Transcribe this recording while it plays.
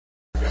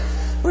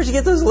Where'd you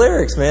get those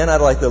lyrics, man? Out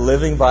of like the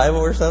Living Bible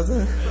or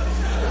something?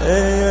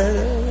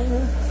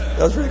 That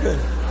was pretty good.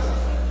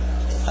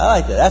 I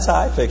like that. That's how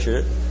I picture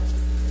it.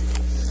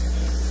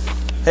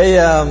 Hey,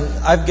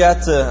 I've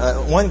got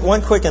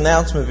one quick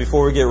announcement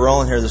before we get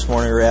rolling here this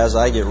morning, or as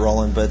I get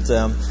rolling. But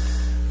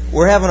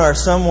we're having our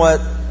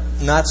somewhat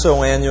not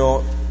so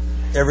annual,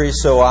 every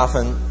so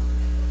often,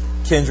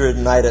 Kindred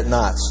Night at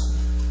Knott's.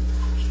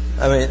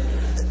 I mean,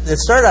 it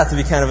started out to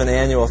be kind of an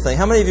annual thing.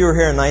 How many of you were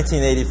here in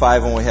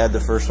 1985 when we had the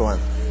first one?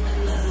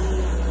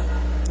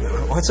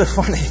 What's so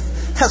funny?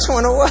 That's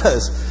when it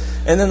was.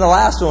 And then the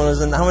last one was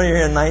how many of you were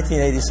here in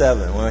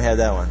 1987 when we had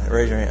that one?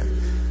 Raise your hand.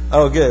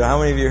 Oh, good. How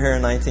many of you are here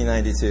in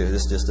 1992?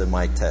 This is just a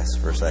mic test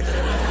for a second.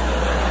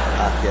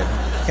 Good.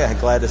 Yeah,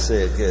 glad to see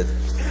it. Good.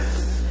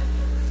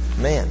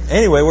 Man.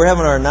 Anyway, we're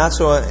having our not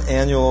so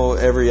annual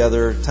every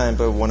other time,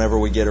 but whenever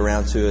we get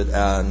around to it,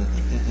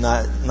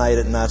 night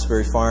at Knott's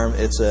Berry Farm.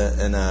 It's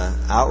an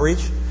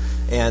outreach,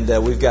 and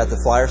we've got the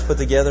flyers put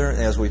together.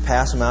 And as we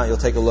pass them out, you'll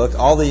take a look.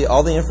 All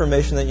the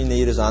information that you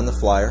need is on the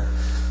flyer.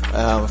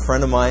 A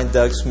friend of mine,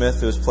 Doug Smith,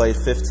 who has played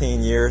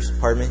 15 years.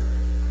 Pardon me?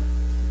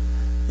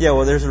 Yeah,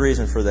 well, there's a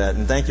reason for that,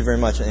 and thank you very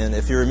much. And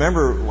if you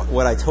remember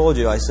what I told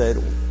you, I said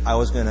I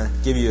was going to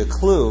give you a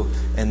clue,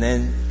 and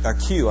then a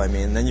cue,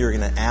 and then you were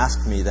going to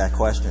ask me that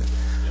question.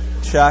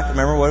 Chuck,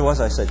 remember what it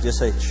was? I said, just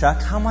say, Chuck,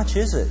 how much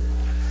is it?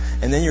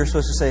 And then you're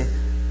supposed to say,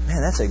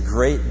 man, that's a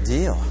great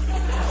deal.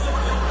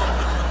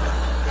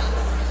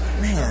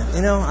 Man,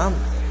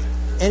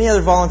 any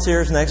other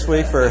volunteers next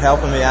week for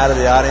helping me out of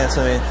the audience?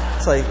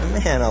 It's like,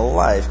 man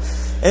alive.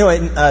 Anyway,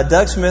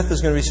 Doug Smith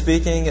is going to be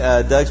speaking.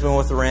 Doug's been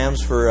with the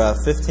Rams for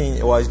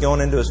 15. Well, he's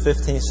going into his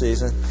 15th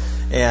season,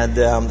 and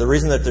the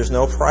reason that there's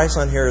no price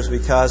on here is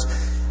because.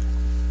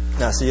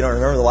 Now, so you don't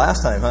remember the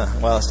last time, huh?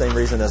 Well, the same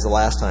reason as the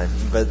last time,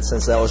 but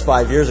since that was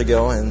 5 years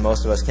ago, and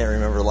most of us can't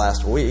remember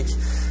last week,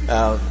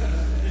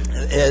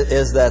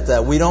 is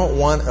that we don't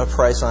want a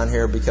price on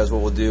here because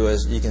what we'll do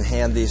is you can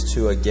hand these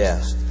to a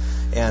guest.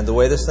 And the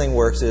way this thing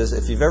works is,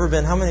 if you've ever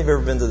been, how many have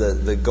ever been to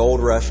the Gold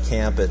Rush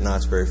camp at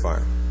Knott's Berry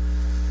Farm?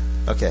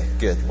 Okay,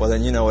 good. Well,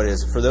 then you know what it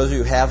is. For those of you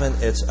who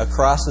haven't, it's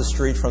across the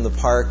street from the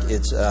park.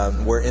 It's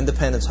where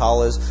Independence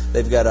Hall is.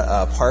 They've got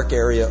a park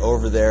area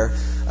over there.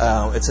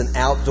 It's an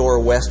outdoor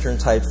Western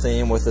type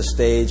theme with a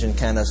stage and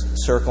kind of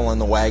circling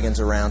the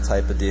wagons around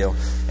type of deal.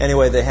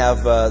 Anyway, they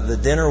have the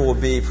dinner will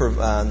be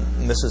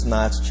Mrs.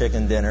 Knott's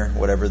chicken dinner,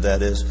 whatever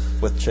that is,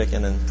 with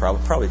chicken and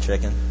probably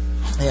chicken,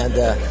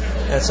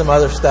 and some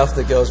other stuff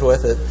that goes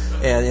with it,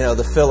 and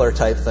the filler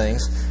type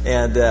things,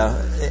 and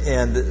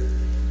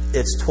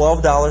it's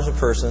 $12 a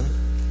person,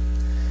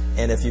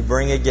 and if you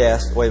bring a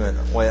guest, wait,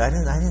 I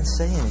didn't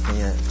say anything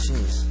yet.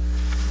 Jeez,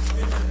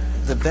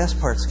 the best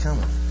part's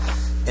coming.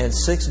 And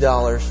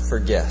 $6 for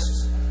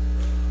guests.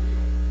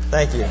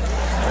 Thank you.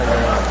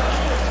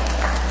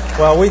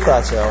 Well, we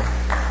thought so.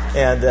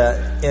 And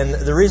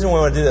the reason we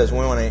want to do this, we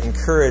want to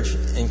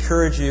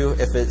encourage you,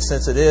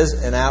 since it is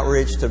an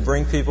outreach, to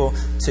bring people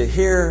to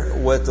hear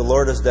what the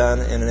Lord has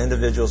done in an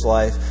individual's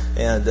life.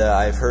 And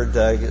I've heard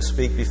Doug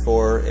speak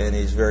before, and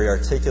he's very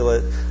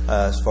articulate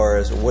as far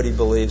as what he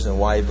believes and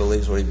why he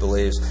believes what he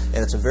believes.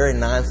 And it's a very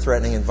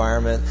non-threatening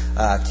environment,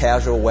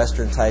 casual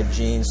Western-type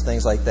jeans,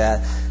 things like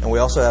that. And we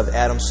also have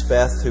Adam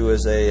Speth, who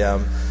is a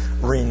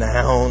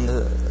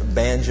renowned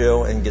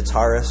banjo and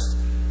guitarist,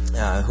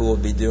 who will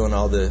be doing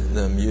all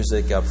the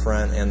music up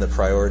front, and the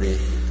Priority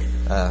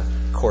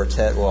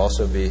Quartet will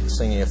also be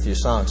singing a few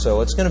songs.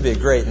 So it's going to be a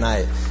great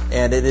night.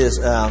 And it is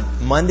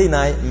Monday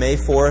night, May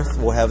 4th.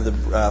 We'll have the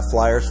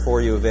flyers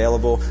for you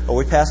available. Are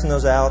we passing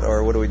those out,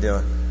 or what are we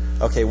doing?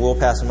 Okay, we'll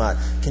pass them out.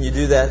 Can you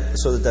do that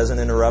so that it doesn't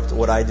interrupt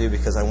what I do,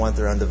 because I want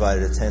their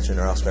undivided attention,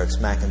 or I'll start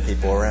smacking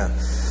people around.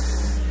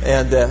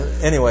 And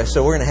anyway,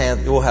 so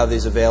we'll have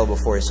these available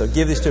for you. So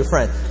give these to a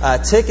friend.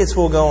 Tickets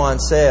will go on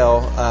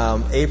sale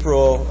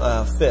April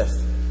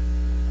 5th.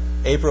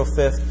 April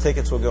 5th,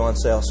 tickets will go on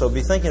sale. So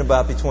be thinking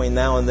about between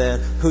now and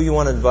then who you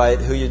want to invite,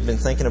 who you've been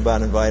thinking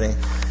about inviting,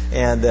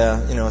 and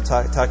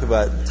talk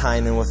about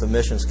tying in with the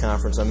missions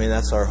conference.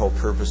 That's our whole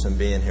purpose in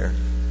being here,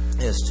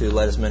 is to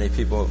let as many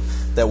people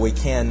that we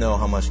can know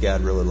how much God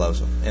really loves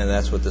them, and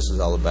that's what this is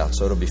all about.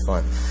 So it'll be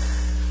fun.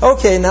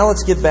 Okay, now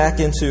let's get back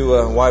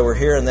into why we're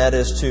here, and that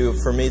is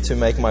for me to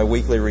make my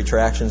weekly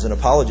retractions and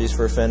apologies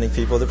for offending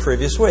people the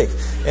previous week.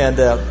 And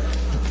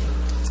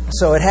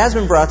so it has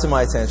been brought to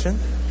my attention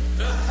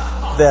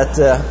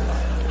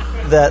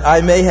that I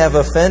may have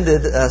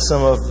offended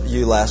some of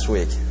you last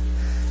week.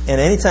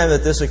 And anytime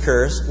that this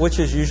occurs, which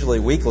is usually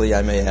weekly,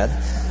 I may add,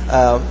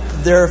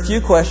 there are a few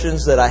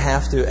questions that I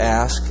have to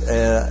ask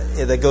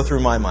that go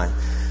through my mind.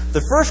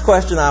 The first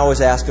question I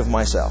always ask of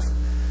myself: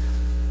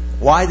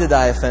 why did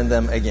I offend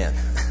them again?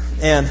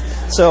 And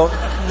so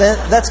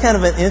that's kind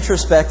of an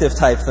introspective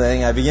type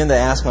thing. I begin to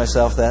ask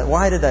myself that.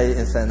 Why did I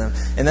offend them?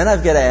 And then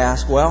I've got to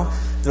ask, well,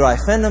 did I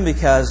offend them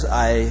because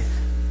I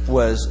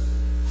was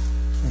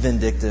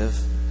vindictive?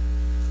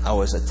 I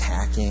was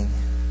attacking?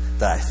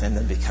 Did I offend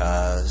them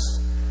because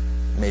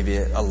maybe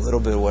a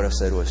little bit of what I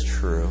said was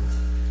true?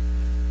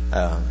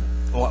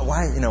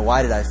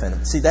 why did I offend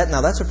him? See,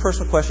 that's a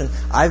personal question.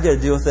 I've got to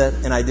deal with that,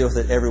 and I deal with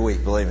it every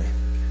week, believe me.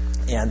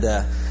 And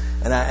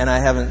I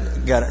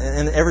haven't got,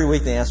 and every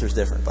week the answer is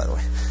different, by the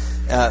way.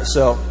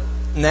 So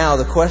now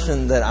the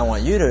question that I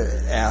want you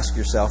to ask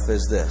yourself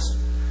is this: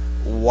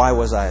 why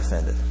was I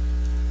offended?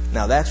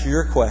 Now that's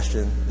your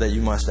question that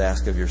you must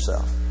ask of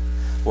yourself.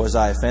 Was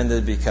I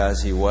offended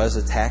because he was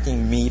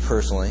attacking me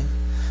personally?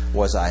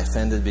 Was I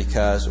offended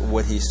because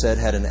what he said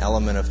had an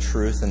element of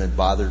truth and it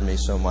bothered me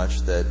so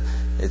much that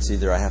it's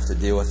either I have to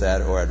deal with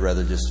that or I'd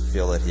rather just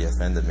feel that he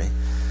offended me?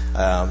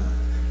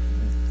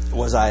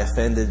 Was I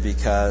offended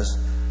because,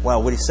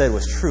 well, what he said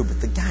was true,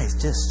 but the guy's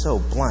just so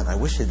blunt. I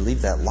wish he'd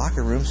leave that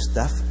locker room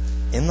stuff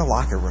in the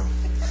locker room.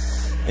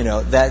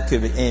 That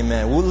could be,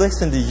 amen. We'll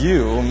listen to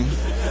you,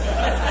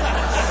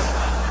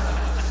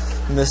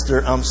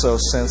 Mr. I'm so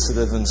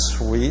sensitive and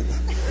sweet.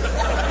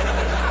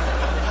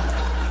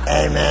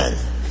 Amen.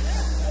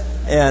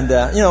 And,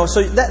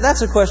 so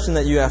that's a question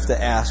that you have to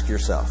ask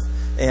yourself.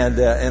 And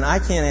I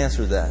can't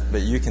answer that,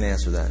 but you can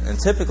answer that. And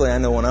typically, I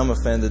know when I'm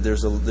offended,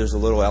 there's a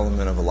little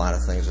element of a lot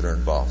of things that are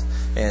involved.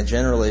 And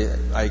generally,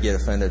 I get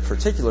offended,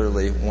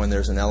 particularly when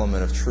there's an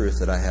element of truth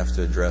that I have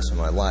to address in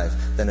my life.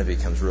 Then it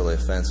becomes really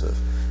offensive.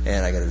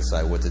 And I got to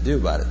decide what to do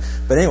about it.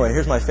 But anyway,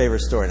 here's my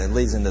favorite story, and it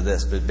leads into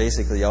this. But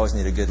basically, you always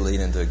need a good lead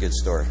into a good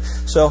story.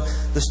 So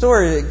the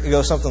story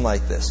goes something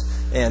like this.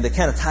 And it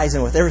kind of ties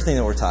in with everything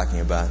that we're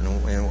talking about.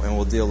 And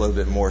we'll deal a little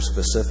bit more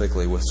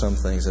specifically with some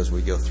things as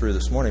we go through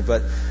this morning.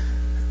 But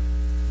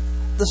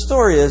the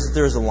story is that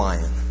there's a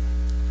lion.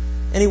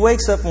 And he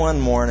wakes up one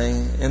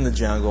morning in the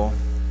jungle,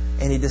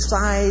 and he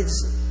decides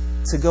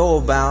to go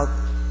about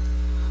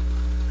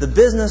the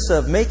business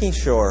of making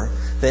sure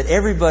that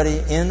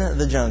everybody in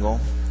the jungle,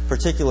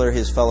 particularly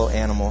his fellow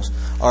animals,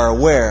 are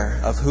aware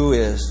of who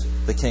is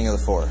the king of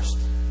the forest.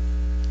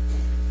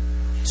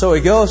 So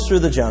he goes through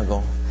the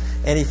jungle,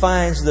 and he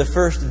finds the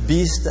first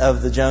beast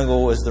of the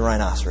jungle was the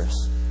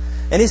rhinoceros.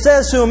 And he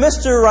says to him,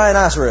 "Mr.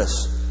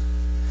 Rhinoceros,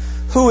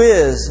 who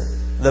is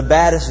the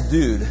baddest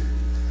dude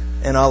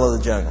in all of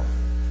the jungle?"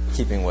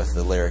 Keeping with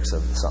the lyrics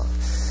of the song.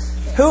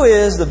 Who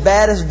is the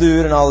baddest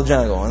dude in all the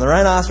jungle? And the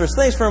rhinoceros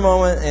thinks for a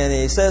moment, and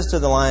he says to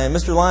the lion,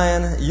 "Mr.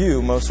 Lion,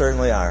 you most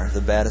certainly are the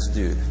baddest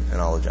dude in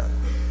all the jungle."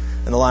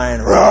 And the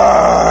lion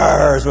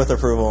roars with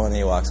approval, and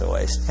he walks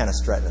away, kind of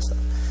strutting and stuff.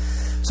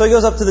 So he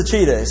goes up to the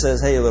cheetah. He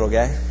says, "Hey, little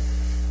guy,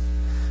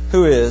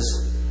 who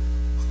is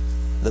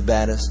the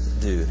baddest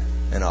dude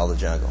in all the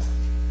jungle?"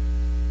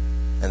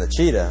 And the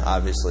cheetah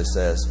obviously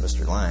says,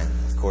 "Mr. Lion,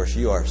 of course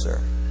you are, sir."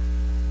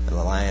 And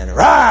the lion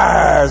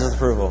roars with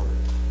approval,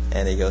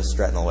 and he goes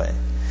strutting away.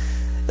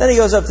 Then he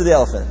goes up to the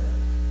elephant,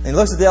 and he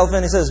looks at the elephant,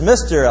 and he says,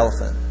 "Mr.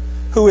 Elephant,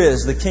 who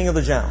is the king of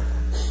the jungle,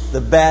 the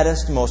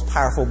baddest, most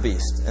powerful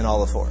beast in all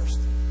the forest?"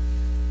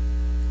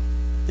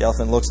 The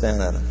elephant looks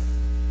down at him,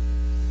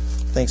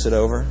 thinks it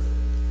over,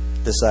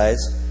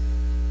 decides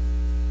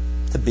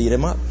to beat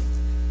him up.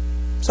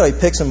 So he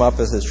picks him up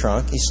with his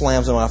trunk. He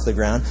slams him off the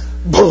ground.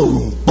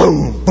 Boom,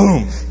 boom,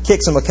 boom.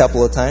 Kicks him a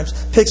couple of times.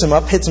 Picks him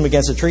up, hits him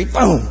against a tree.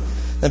 Boom.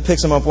 Then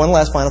picks him up one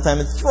last final time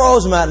and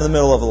throws him out in the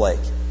middle of a lake.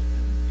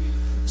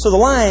 So the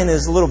lion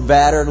is a little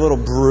battered, a little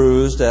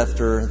bruised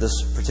after this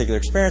particular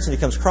experience, and he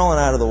comes crawling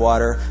out of the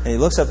water, and he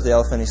looks up at the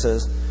elephant and he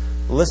says,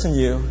 "Listen,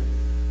 you,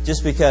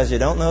 just because you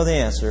don't know the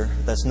answer,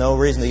 that's no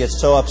reason to get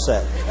so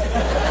upset."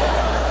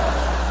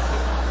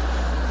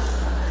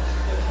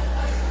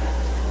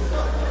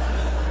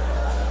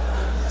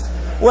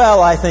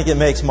 Well, I think it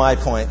makes my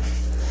point.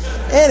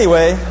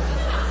 Anyway,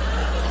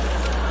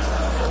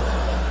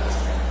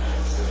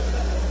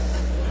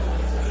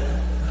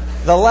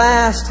 the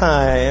last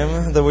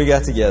time that we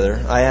got together,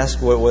 I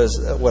asked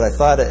what I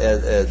thought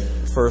at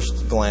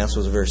first glance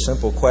was a very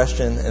simple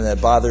question, and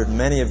that bothered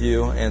many of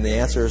you, and the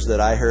answers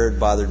that I heard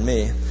bothered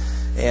me.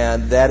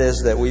 And that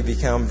is that we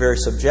become very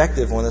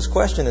subjective when this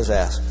question is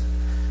asked.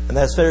 And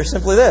that's very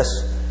simply this: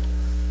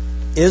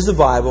 is the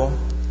Bible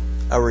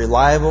a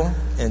reliable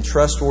and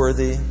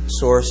trustworthy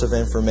source of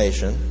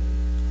information?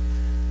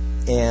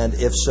 And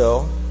if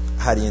so,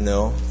 how do you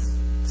know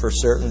for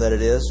certain that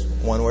it is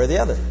one way or the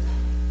other?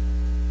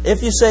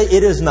 If you say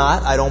it is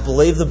not, I don't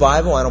believe the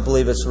Bible, I don't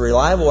believe it's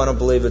reliable, I don't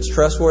believe it's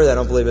trustworthy, I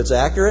don't believe it's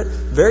accurate,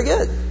 very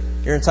good.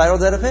 You're entitled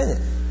to that opinion.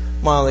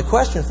 My only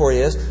question for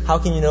you is, how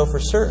can you know for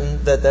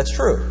certain that that's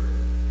true?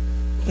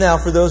 Now,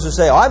 for those who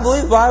say, "Oh, I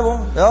believe the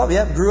Bible. Oh,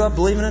 yeah, grew up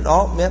believing it.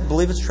 Oh, yeah,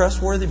 believe it's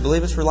trustworthy,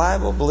 believe it's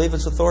reliable, believe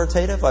it's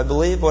authoritative. I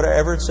believe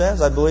whatever it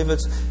says. I believe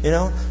it's,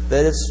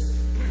 that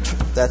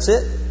that's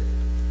it."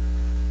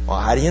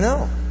 Well, how do you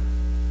know?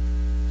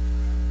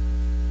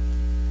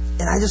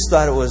 And I just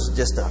thought it was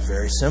just a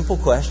very simple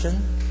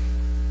question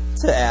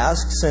to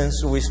ask,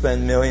 since we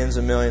spend millions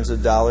and millions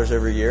of dollars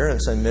every year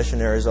and send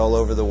missionaries all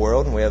over the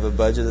world, and we have a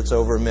budget that's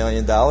over $1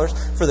 million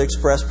for the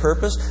express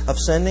purpose of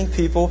sending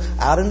people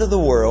out into the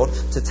world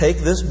to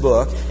take this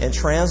book and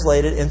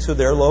translate it into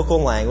their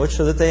local language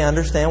so that they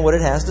understand what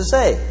it has to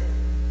say.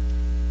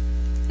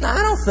 Now,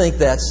 I don't think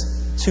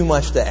that's too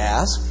much to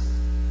ask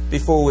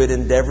before we'd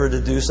endeavor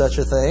to do such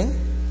a thing.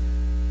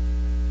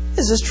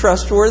 Is this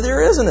trustworthy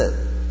or isn't it?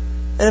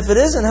 And if it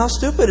isn't, how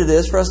stupid it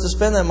is for us to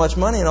spend that much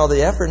money and all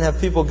the effort and have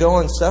people go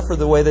and suffer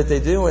the way that they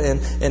do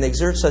and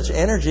exert such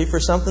energy for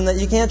something that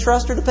you can't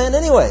trust or depend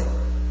anyway.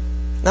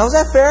 Now, is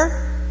that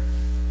fair?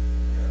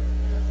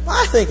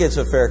 I think it's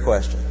a fair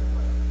question.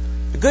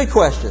 A good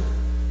question.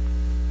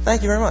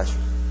 Thank you very much.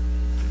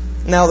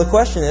 Now, the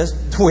question is,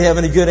 do we have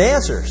any good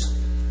answers?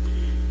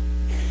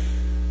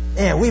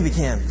 And we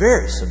became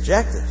very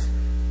subjective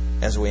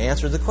as we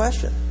answered the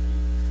question.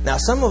 Now,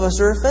 some of us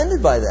are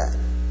offended by that.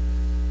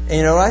 And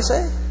you know what I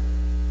say?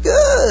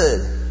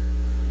 Good.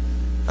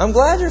 I'm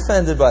glad you're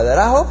offended by that.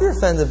 I hope you're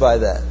offended by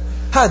that.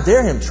 How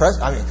dare him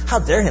how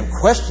dare him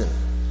question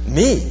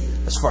me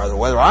as far as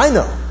whether I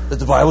know that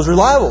the Bible is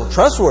reliable,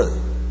 trustworthy.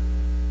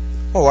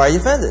 Well, why are you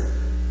offended?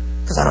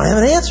 Because I don't have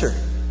an answer.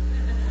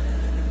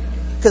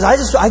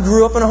 Because I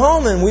grew up in a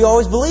home and we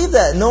always believed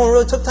that. And no one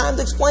really took time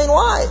to explain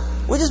why.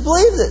 We just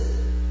believed it.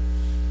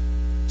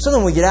 So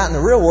then we get out in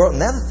the real world.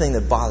 Another thing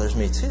that bothers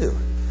me too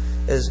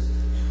is,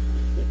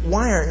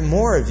 why aren't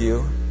more of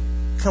you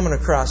coming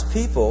across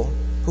people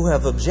who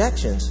have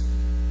objections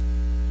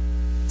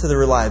to the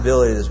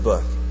reliability of this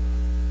book?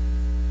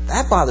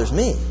 That bothers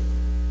me.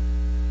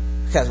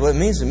 Because what it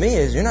means to me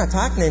is you're not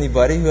talking to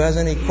anybody who has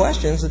any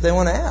questions that they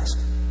want to ask.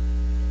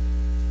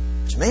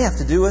 Which may have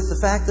to do with the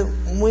fact that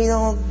we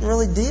don't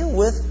really deal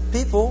with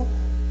people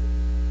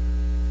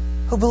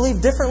who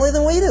believe differently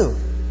than we do.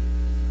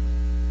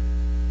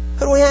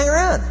 Who do we hang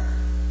around?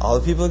 All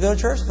the people who go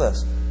to church with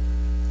us.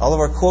 All of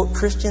our, quote,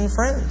 Christian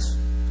friends.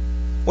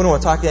 We don't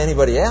want to talk to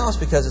anybody else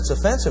because it's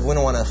offensive. We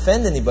don't want to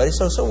offend anybody.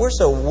 So we're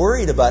so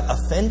worried about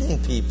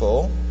offending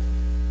people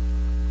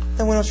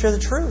that we don't share the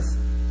truth.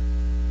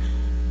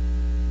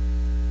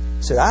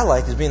 So what I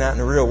like is being out in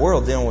the real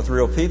world, dealing with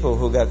real people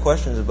who got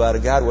questions about a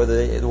God,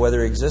 whether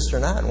He exists or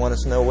not, and want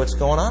us to know what's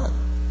going on.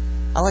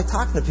 I like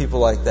talking to people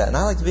like that, and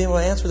I like to be able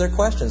to answer their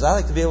questions. I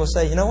like to be able to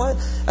say, you know what?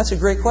 That's a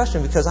great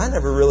question because I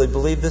never really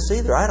believed this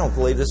either. I don't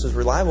believe this is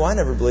reliable. I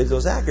never believed it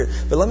was accurate.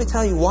 But let me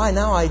tell you why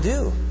now I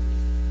do.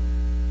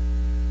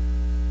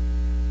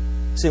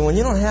 See, when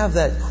you don't have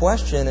that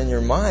question in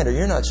your mind or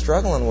you're not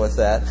struggling with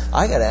that,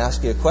 I got to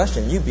ask you a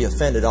question. You be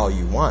offended all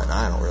you want.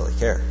 I don't really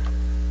care.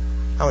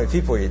 How many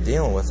people are you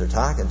dealing with or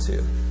talking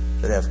to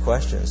that have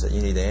questions that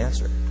you need to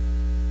answer?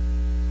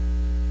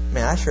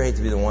 Man, I sure hate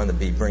to be the one to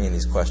be bringing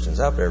these questions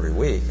up every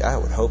week. I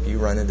would hope you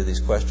run into these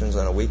questions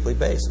on a weekly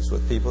basis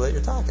with people that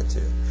you're talking to.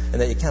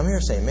 And that you come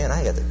here saying, man,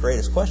 I got the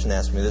greatest question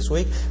asked me this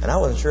week, and I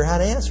wasn't sure how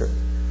to answer it.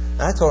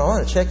 And I told them I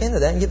want to check into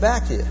that and get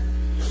back to you.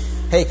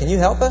 Hey, can you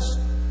help us?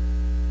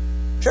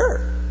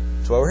 Sure.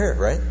 That's why we're here,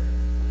 right?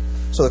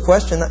 So the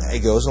question, it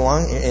goes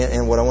along,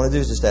 and what I want to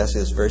do is just ask you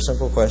this very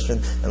simple question,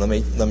 and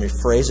let me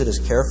phrase it as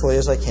carefully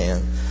as I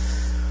can.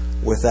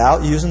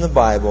 Without using the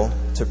Bible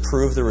to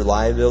prove the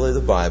reliability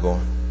of the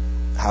Bible,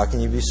 how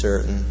can you be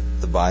certain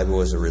the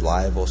Bible is a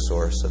reliable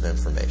source of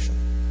information?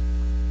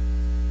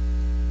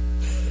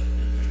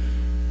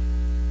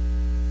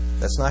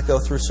 Let's not go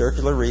through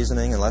circular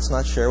reasoning, and let's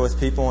not share with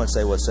people and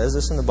say, well, it says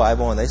this in the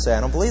Bible, and they say,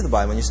 I don't believe the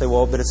Bible. And you say,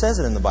 well, but it says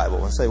it in the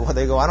Bible. And say, well,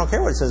 they go, I don't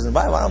care what it says in the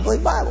Bible. I don't believe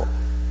the Bible.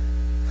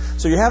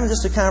 So you're having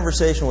just a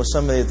conversation with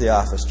somebody at the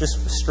office.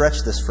 Just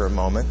stretch this for a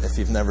moment if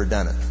you've never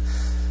done it.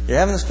 You're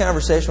having this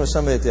conversation with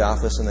somebody at the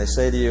office, and they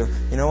say to you,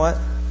 you know what?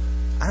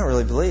 I don't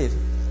really believe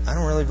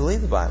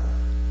the Bible.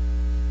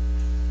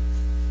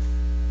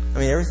 I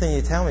mean, everything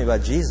you tell me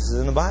about Jesus is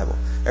in the Bible.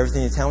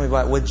 Everything you tell me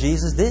about what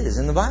Jesus did is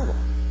in the Bible.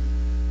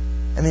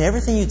 I mean,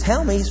 everything you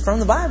tell me is from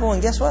the Bible,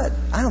 and guess what?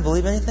 I don't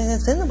believe anything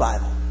that's in the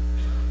Bible.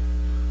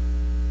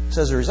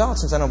 So as a result,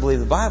 since I don't believe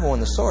the Bible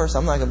and the source,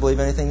 I'm not going to believe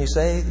anything you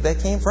say that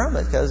came from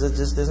it because it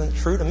just isn't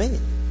true to me.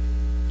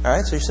 All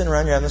right, so you're sitting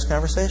around, you're having this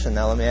conversation.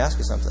 Now let me ask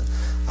you something.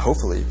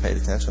 Hopefully you paid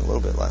attention a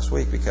little bit last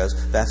week because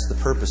that's the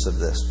purpose of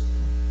this.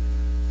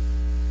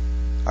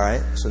 All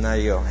right, so now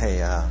you go,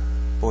 hey,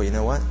 boy, you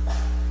know what?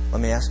 Let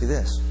me ask you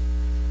this.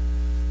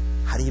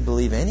 How do you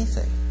believe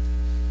anything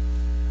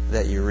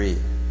that you read,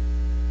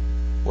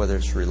 whether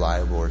it's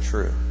reliable or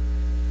true?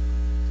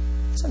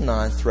 It's a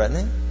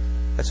non-threatening.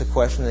 It's a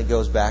question that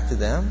goes back to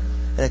them,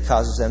 and it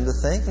causes them to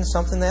think, and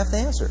something they have to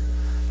answer.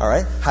 All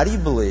right? How do you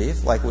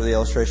believe, like with the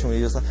illustration we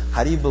used,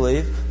 how do you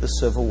believe the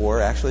Civil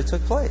War actually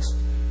took place?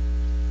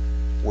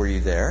 Were you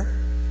there?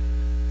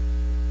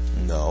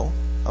 No.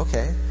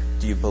 Okay.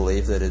 Do you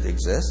believe that it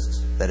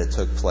exists, that it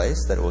took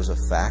place, that it was a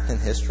fact in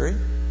history?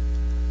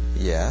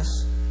 Yes.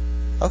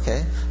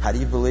 Okay. How do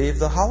you believe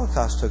the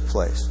Holocaust took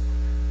place?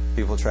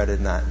 People try to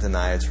not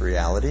deny its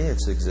reality,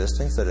 its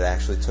existence, that it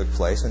actually took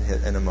place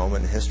in a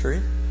moment in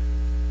history.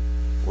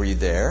 Were you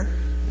there?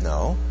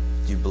 No.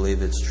 Do you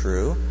believe it's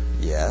true?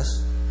 Yes.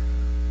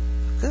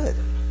 Good.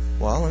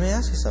 Well, let me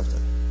ask you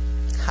something.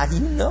 How do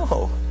you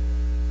know?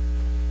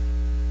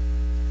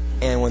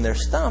 And when they're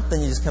stumped,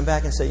 then you just come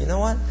back and say, you know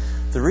what?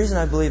 The reason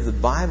I believe the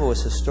Bible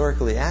is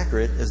historically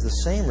accurate is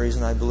the same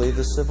reason I believe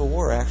the Civil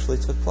War actually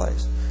took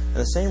place. And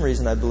the same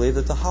reason I believe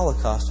that the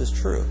Holocaust is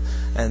true.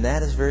 And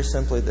that is very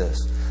simply this.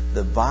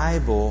 The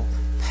Bible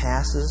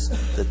passes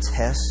the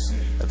tests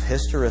of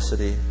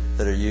historicity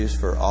that are used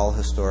for all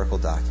historical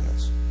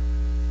documents.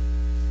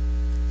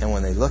 And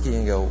when they look at you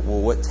and go,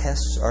 well, what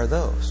tests are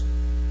those?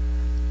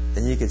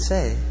 Then you could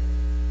say,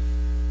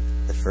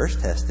 the first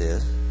test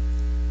is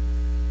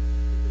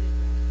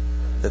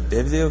the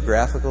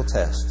bibliographical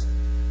test.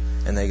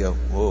 And they go,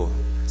 whoa.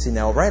 See,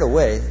 now right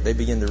away, they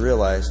begin to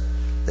realize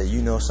that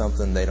you know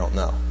something they don't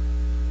know.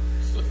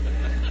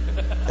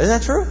 Isn't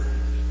that true?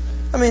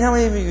 I mean, how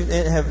many of you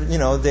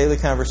have, daily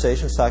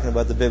conversations talking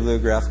about the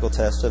bibliographical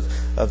test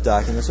of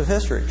documents of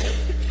history?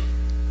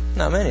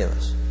 Not many of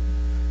us.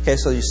 Okay,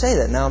 so you say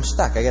that, now I'm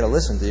stuck. I got to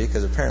listen to you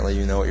because apparently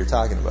you know what you're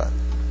talking about.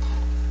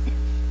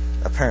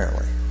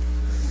 Apparently.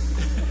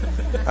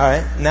 All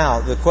right, now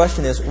the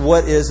question is,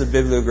 what is a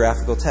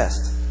bibliographical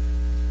test?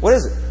 What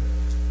is it?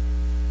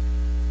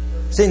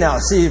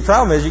 The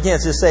problem is you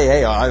can't just say,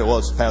 hey,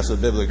 it's passed a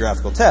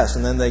bibliographical test.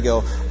 And then they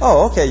go,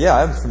 oh, okay, yeah,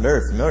 I'm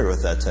very familiar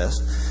with that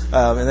test.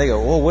 And they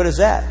go, well, what is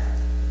that?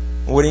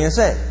 What are you going to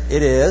say?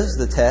 It is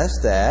the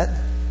test that...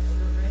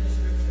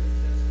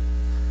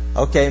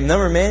 Okay,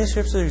 number of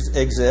manuscripts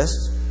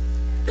exist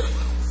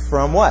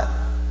from what?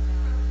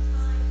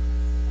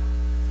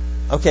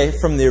 Okay,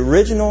 from the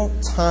original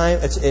time,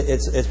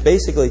 it's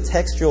basically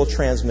textual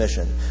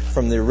transmission.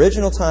 From the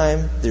original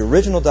time, the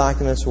original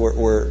documents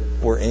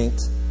were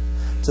inked,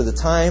 to the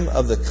time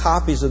of the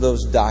copies of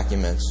those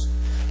documents.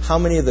 How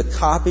many of the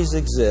copies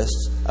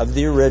exist of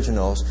the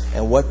originals,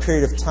 and what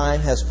period of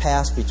time has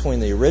passed between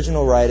the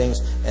original writings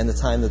and the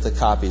time that the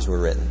copies were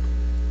written?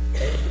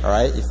 All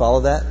right, you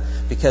follow that?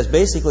 Because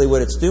basically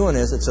what it's doing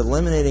is it's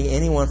eliminating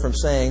anyone from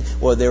saying,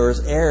 well, there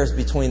was errors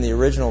between the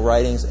original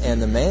writings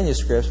and the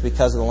manuscripts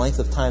because of the length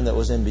of time that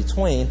was in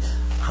between.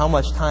 How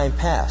much time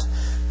passed?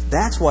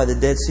 That's why the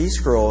Dead Sea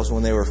Scrolls,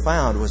 when they were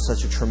found, was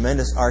such a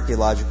tremendous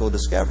archaeological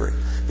discovery.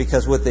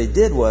 Because what they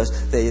did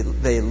was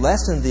they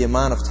lessened the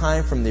amount of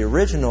time from the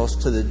originals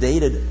to the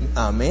dated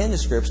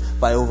manuscripts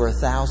by over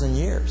 1,000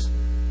 years.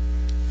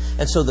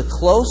 And so the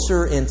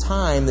closer in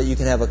time that you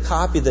can have a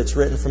copy that's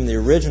written from the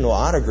original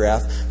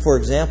autograph, for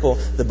example,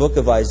 the book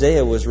of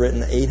Isaiah was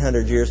written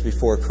 800 years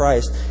before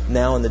Christ.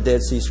 Now in the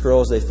Dead Sea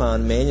Scrolls they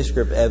found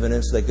manuscript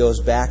evidence that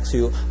goes back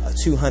to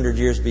 200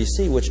 years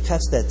BC, which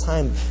cuts that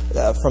time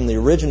from the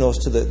originals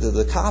to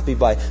the copy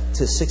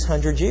to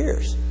 600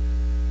 years.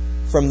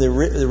 From the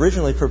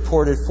originally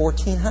purported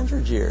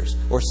 1,400 years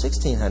or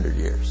 1,600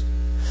 years.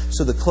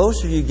 So the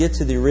closer you get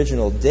to the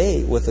original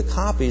date with the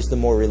copies, the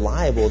more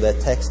reliable that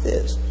text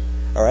is.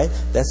 All right?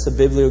 That's the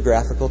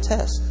bibliographical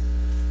test.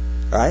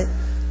 All right?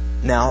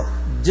 Now,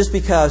 just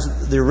because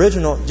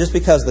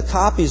the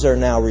copies are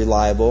now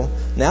reliable,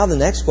 now the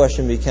next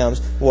question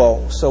becomes,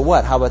 well, so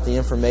what? How about the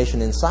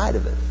information inside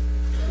of it?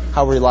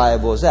 How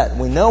reliable is that?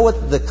 We know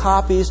what the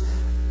copies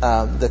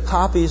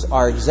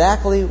are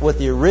exactly what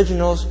the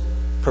originals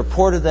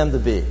purported them to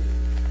be.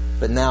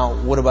 But now,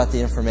 what about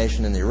the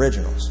information in the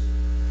originals?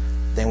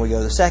 Then we go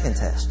to the second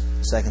test.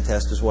 The second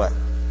test is what?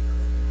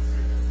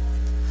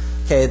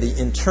 Okay, the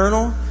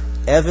internal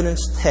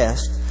evidence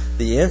test,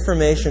 the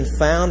information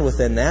found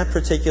within that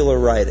particular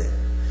writing.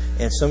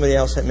 And somebody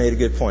else had made a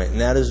good point,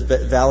 and that is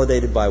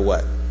validated by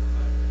what?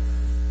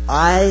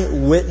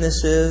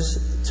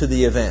 Eyewitnesses to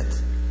the event.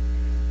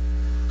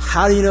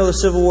 How do you know the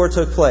Civil War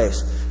took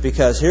place?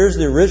 Because here's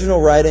the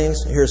original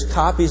writings, here's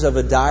copies of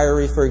a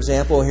diary, for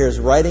example, here's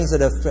writings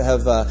that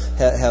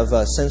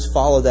have since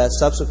followed that,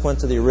 subsequent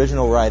to the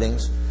original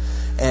writings.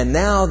 And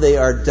now they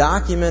are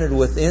documented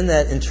within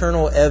that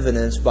internal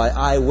evidence by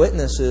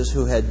eyewitnesses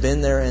who had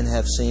been there and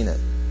have seen it.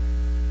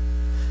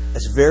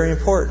 It's very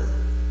important.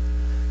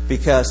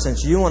 Because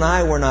since you and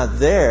I were not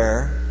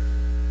there,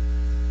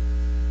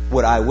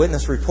 what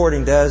eyewitness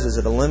reporting does is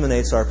it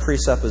eliminates our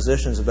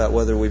presuppositions about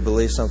whether we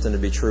believe something to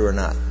be true or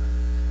not.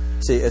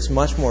 See, it's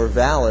much more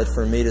valid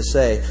for me to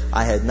say,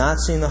 I had not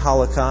seen the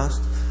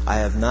Holocaust, I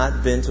have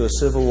not been to a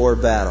Civil War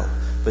battle.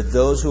 But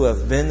those who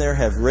have been there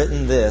have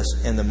written this,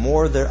 and the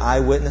more their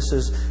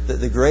eyewitnesses,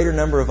 the greater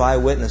number of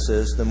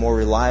eyewitnesses, the more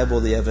reliable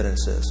the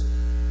evidence is.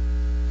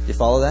 Do you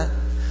follow that?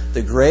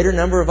 The greater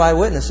number of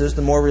eyewitnesses,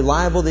 the more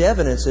reliable the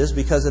evidence is,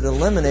 because it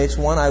eliminates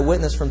one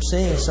eyewitness from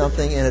seeing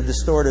something in a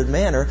distorted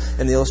manner.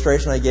 And the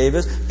illustration I gave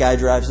is, guy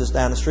drives us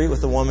down the street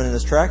with a woman in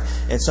his truck,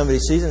 and somebody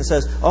sees it and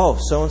says, oh,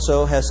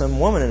 so-and-so has some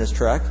woman in his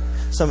truck.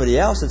 Somebody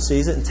else that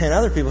sees it, and 10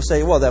 other people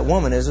say, well, that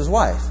woman is his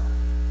wife.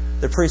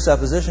 The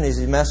presupposition is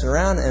he's messing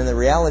around, and the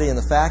reality and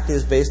the fact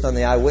is, based on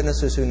the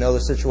eyewitnesses who know the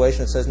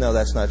situation, it says, no,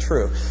 that's not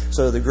true.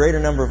 So the greater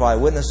number of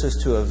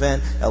eyewitnesses to an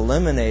event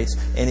eliminates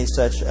any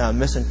such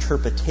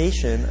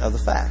misinterpretation of the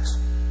facts.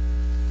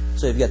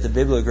 So you've got the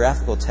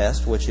bibliographical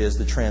test, which is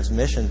the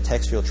transmission,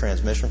 textual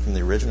transmission from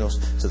the originals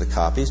to the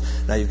copies.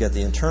 Now you've got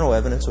the internal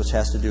evidence, which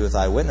has to do with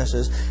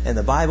eyewitnesses. And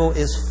the Bible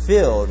is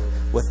filled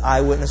with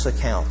eyewitness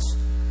accounts.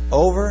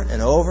 Over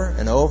and over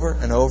and over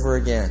and over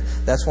again.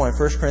 That's why in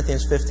 1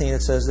 Corinthians 15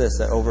 it says this,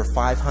 that over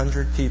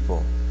 500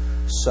 people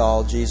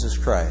saw Jesus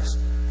Christ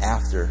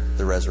after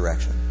the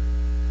resurrection.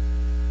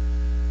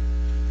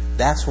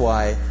 That's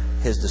why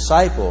His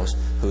disciples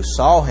who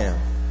saw Him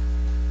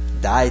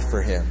died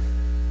for Him.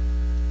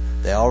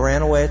 They all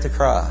ran away at the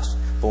cross.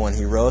 But when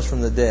He rose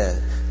from the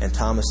dead, And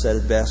Thomas said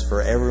it best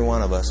for every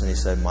one of us, and he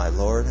said, "My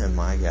Lord and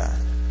my God."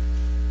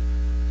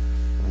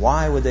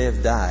 Why would they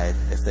have died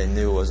if they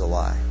knew it was a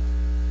lie?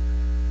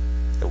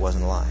 It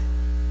wasn't a lie.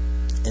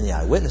 And the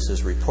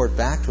eyewitnesses report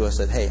back to us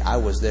that, hey, I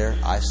was there,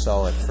 I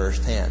saw it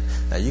firsthand.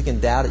 Now, you can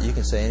doubt it, you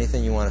can say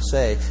anything you want to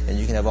say, and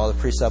you can have all the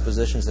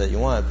presuppositions that you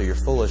want, but you're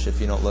foolish if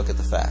you don't look at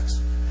the facts.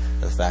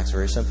 And the facts are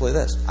very simply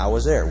this: I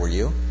was there. Were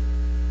you?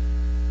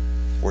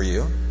 Were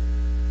you?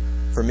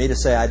 For me to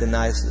say I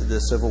deny the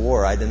Civil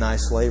War, I deny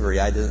slavery,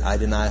 I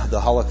deny the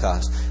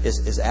Holocaust,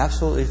 is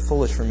absolutely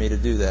foolish for me to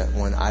do that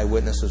when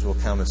eyewitnesses will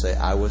come and say,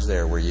 I was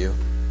there. Were you?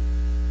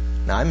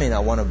 Now, I may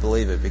not want to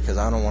believe it because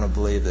I don't want to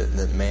believe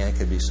that man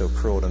could be so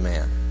cruel to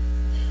man.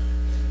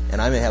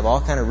 And I may have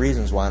all kind of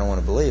reasons why I don't want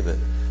to believe it,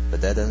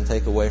 but that doesn't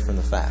take away from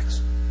the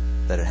facts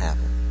that it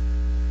happened.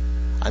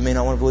 I may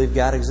not want to believe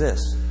God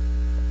exists,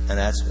 and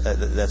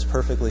that's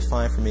perfectly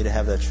fine for me to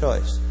have that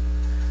choice.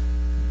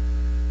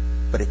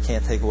 But it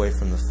can't take away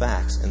from the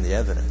facts and the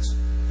evidence.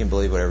 You can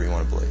believe whatever you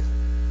want to believe,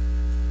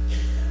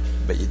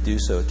 but you do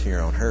so to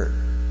your own hurt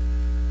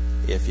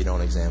if you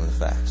don't examine the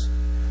facts.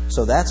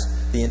 So that's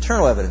the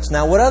internal evidence.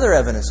 Now, what other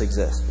evidence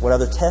exists? What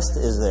other test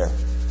is there?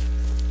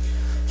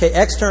 Okay,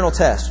 external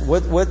test.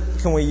 What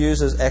can we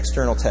use as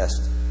external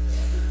test?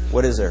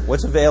 What is there?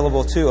 What's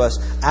available to us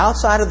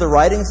outside of the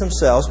writings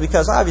themselves?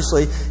 Because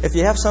obviously, if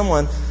you have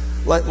someone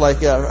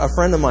like a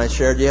friend of mine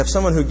shared, you have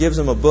someone who gives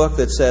them a book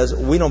that says,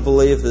 we don't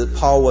believe that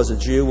Paul was a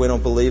Jew, we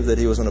don't believe that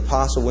he was an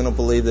apostle, we don't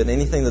believe that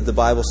anything that the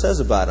Bible says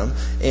about him.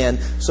 And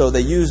so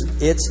they use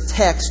its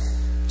text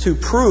to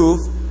prove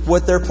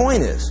what their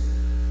point is.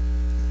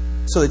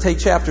 So they take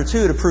chapter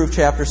 2 to prove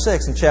chapter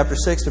 6, and chapter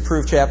 6 to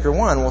prove chapter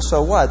 1. Well,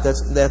 so what?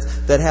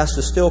 That has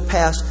to still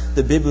pass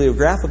the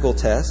bibliographical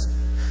test.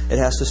 It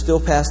has to still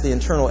pass the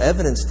internal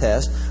evidence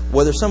test.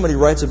 Whether somebody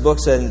writes a book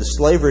saying the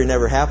slavery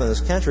never happened in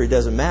this country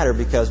doesn't matter,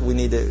 because we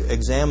need to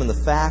examine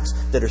the facts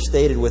that are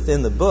stated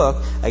within the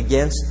book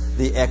against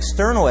the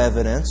external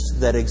evidence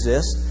that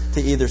exists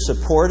to either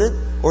support it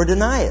or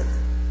deny it.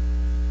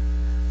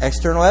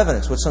 External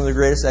evidence. What's some of the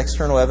greatest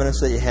external evidence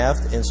that you have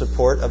in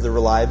support of the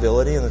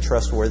reliability and the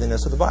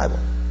trustworthiness of the Bible?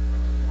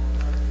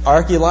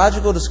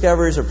 Archaeological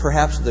discoveries are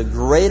perhaps the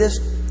greatest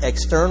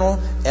external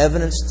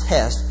evidence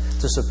test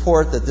to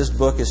support that this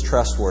book is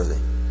trustworthy.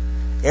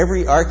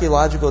 Every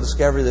archaeological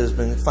discovery that has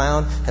been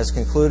found has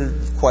concluded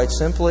quite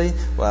simply,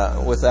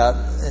 without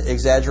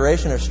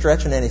exaggeration or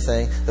stretching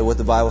anything, that what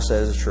the Bible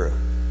says is true.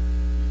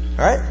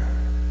 All right?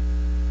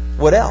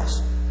 What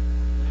else?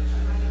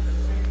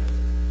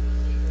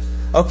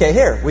 Okay,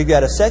 here, we've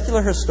got a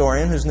secular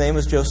historian whose name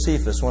is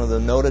Josephus, one of the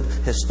noted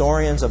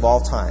historians of all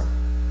time,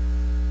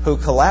 who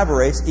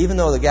collaborates, even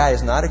though the guy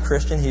is not a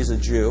Christian, he's a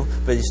Jew,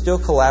 but he still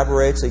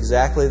collaborates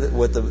exactly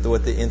what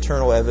the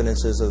internal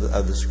evidence is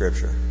of the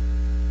Scripture.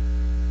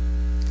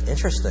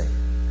 Interesting.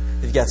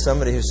 You've got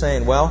somebody who's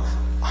saying, well,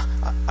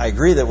 I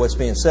agree that what's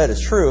being said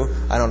is true,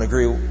 I don't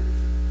agree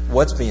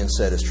what's being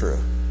said is true.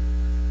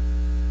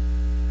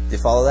 Do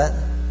you follow that?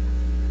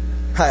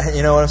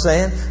 You know what I'm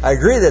saying? I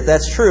agree that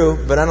that's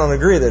true, but I don't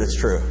agree that it's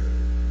true.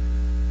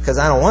 Because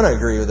I don't want to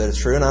agree that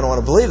it's true, and I don't want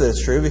to believe that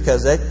it's true,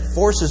 because that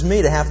forces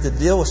me to have to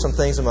deal with some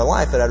things in my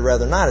life that I'd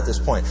rather not at this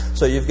point.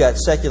 So you've got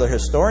secular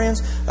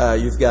historians,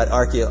 you've got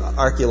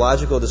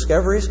archaeological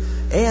discoveries,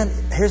 and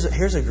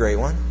here's a great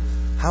one.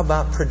 How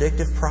about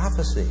predictive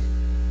prophecy?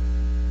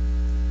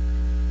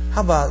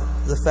 How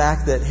about the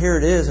fact that here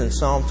it is in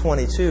Psalm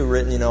 22,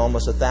 written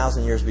almost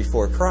 1,000 years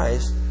before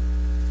Christ,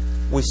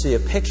 we see a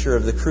picture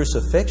of the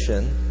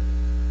crucifixion,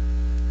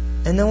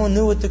 and no one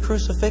knew what the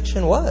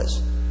crucifixion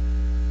was.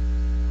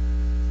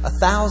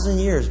 1,000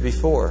 years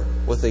before,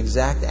 with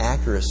exact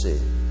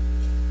accuracy.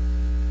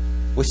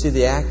 We see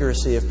the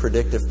accuracy of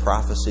predictive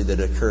prophecy that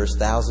occurs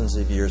thousands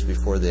of years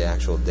before the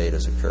actual date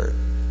has occurred.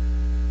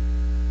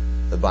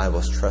 The Bible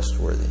is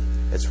trustworthy.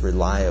 It's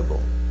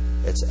reliable.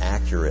 It's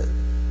accurate.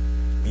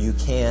 You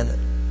can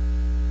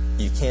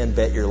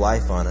bet your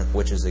life on it,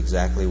 which is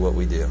exactly what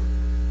we do.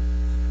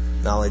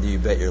 Not only do you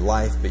bet your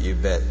life, but you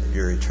bet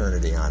your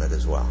eternity on it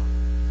as well.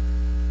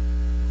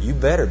 You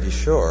better be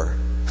sure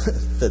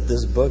that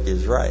this book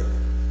is right.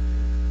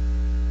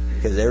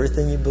 Because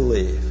everything you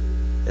believe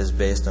is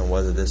based on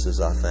whether this is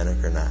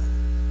authentic or not.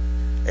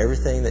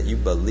 Everything that you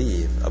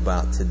believe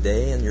about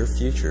today and your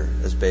future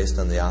is based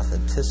on the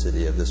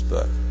authenticity of this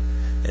book.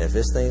 And if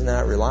this thing's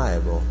not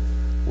reliable,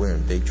 we're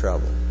in big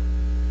trouble.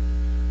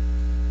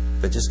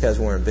 But just because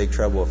we're in big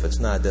trouble if it's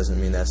not doesn't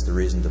mean that's the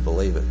reason to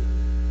believe it.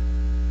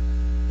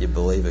 You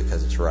believe it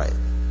because it's right.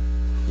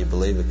 You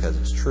believe it because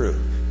it's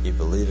true. You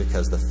believe it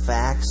because the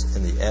facts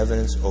and the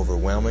evidence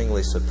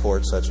overwhelmingly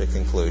support such a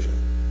conclusion.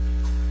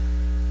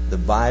 The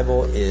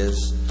Bible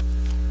is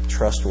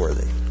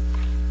trustworthy.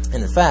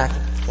 And in fact,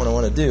 what I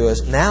want to do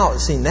is now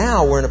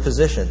we're in a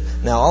position.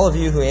 Now all of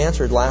you who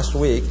answered last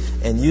week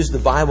and used the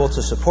Bible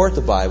to support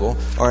the Bible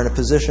are in a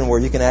position where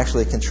you can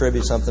actually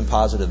contribute something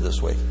positive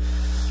this week.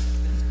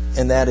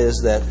 And that is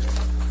that,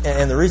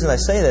 and the reason I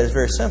say that is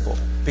very simple.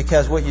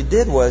 Because what you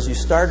did was you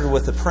started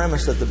with the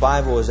premise that the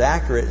Bible was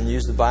accurate and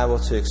used the Bible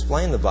to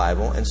explain the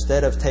Bible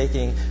instead of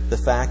taking the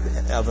fact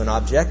of an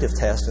objective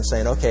test and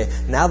saying, okay,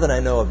 now that I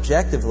know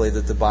objectively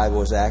that the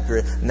Bible is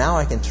accurate, now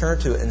I can turn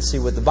to it and see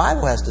what the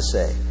Bible has to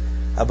say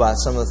about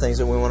some of the things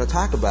that we want to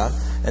talk about.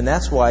 And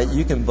that's why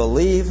you can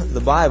believe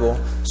the Bible.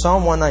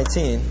 Psalm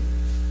 119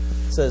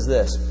 says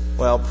this.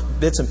 Well,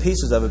 bits and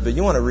pieces of it, but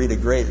you want to read a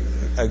great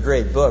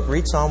book,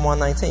 read Psalm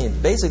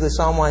 119. Basically,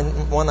 Psalm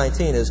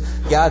 119 is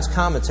God's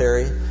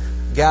commentary,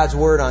 God's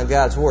word on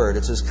God's word.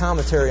 It's His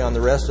commentary on the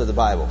rest of the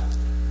Bible.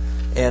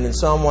 And in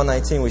Psalm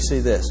 119 we see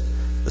this.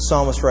 The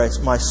psalmist writes,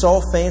 "My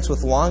soul faints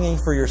with longing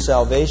for your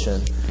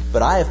salvation,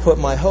 but I have put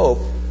my hope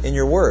in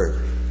your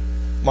word.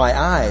 My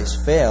eyes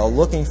fail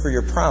looking for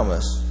your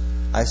promise.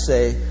 I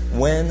say,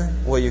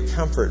 when will you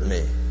comfort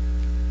me?"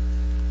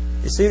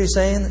 You see what he's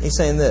saying? He's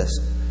saying this.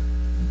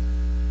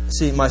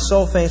 See, my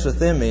soul faints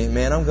within me.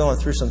 Man, I'm going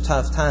through some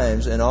tough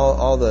times, and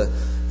all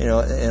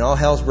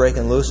hell's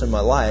breaking loose in my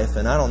life,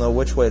 and I don't know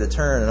which way to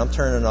turn, and I'm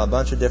turning in a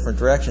bunch of different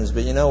directions.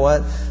 But you know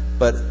what?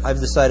 But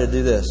I've decided to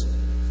do this.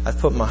 I've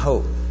put my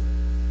hope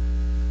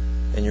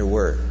in your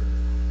word.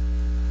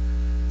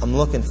 I'm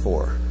looking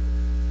for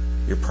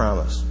your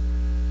promise.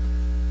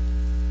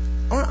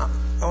 I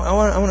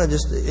want to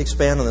just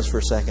expand on this for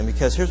a second,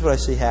 because here's what I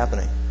see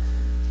happening.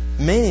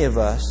 Many of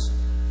us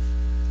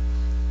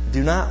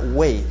do not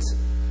wait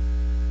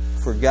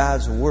for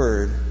God's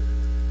word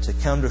to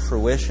come to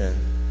fruition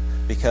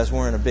because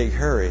we're in a big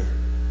hurry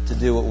to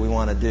do what we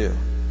want to do.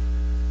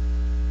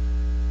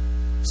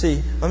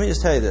 See, let me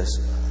just tell you this.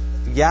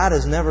 God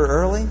is never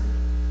early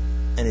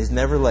and He's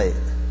never late,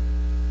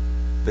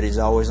 but He's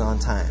always on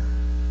time.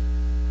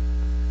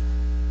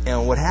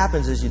 And what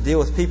happens is you deal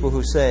with people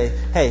who say,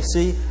 hey,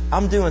 see,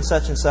 I'm doing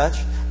such and such,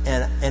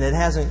 and it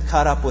hasn't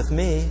caught up with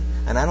me,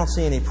 and I don't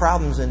see any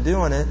problems in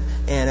doing it,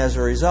 and as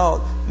a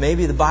result,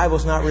 maybe the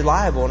Bible's not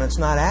reliable, and it's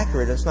not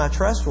accurate, it's not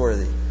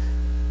trustworthy.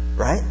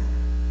 Right?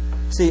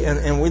 See,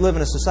 and we live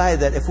in a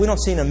society that if we don't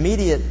see an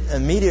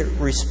immediate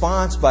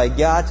response by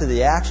God to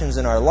the actions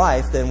in our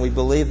life, then we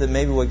believe that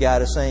maybe what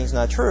God is saying is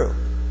not true.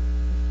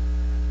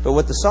 But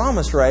what the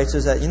psalmist writes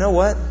is that, you know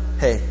what?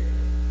 Hey,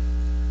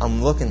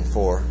 I'm looking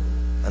for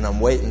and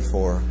I'm waiting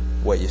for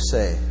what you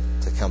say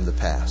to come to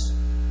pass.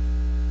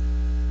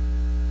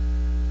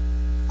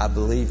 I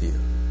believe you.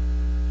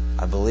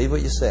 I believe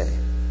what you say.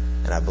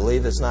 And I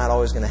believe it's not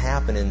always going to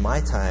happen in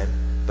my time,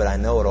 but I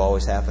know it'll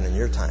always happen in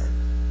your time.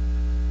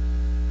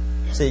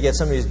 So you get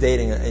somebody who's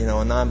dating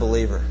a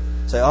non-believer.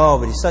 Say, oh,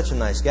 but he's such a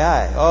nice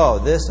guy. Oh,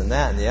 this and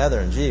that and the other,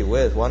 and gee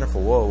whiz,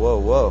 wonderful, whoa, whoa,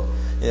 whoa.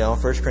 1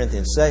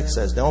 Corinthians 6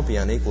 says, don't be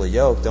unequally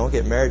yoked. Don't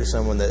get married to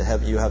someone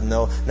that you have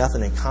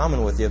nothing in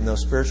common with. You have no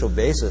spiritual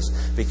basis,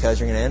 because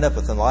you're going to end up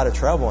with a lot of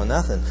trouble and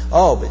nothing.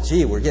 Oh, but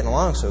gee, we're getting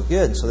along so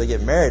good. And so they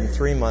get married in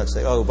 3 months.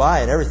 They go by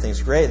and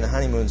everything's great, and the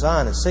honeymoon's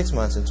on in 6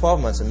 months and 12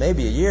 months and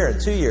maybe a year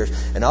and 2 years.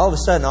 And all of a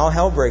sudden, all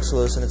hell breaks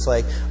loose, and it's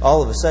like,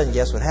 all of a sudden,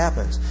 guess what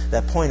happens?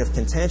 That point of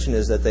contention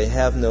is that they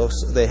have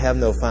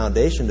no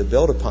foundation to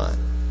build upon.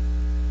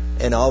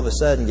 And all of a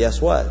sudden,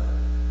 guess what?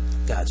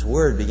 God's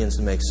Word begins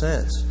to make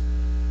sense.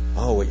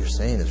 Oh, what you're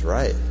saying is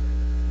right.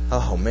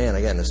 Oh, man,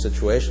 I got in a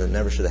situation that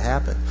never should have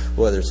happened.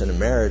 Whether it's in a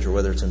marriage or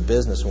whether it's in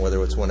business or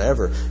whether it's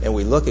whatever. And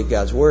we look at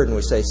God's Word and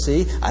we say,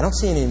 see, I don't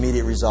see any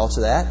immediate results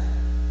of that.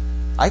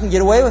 I can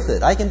get away with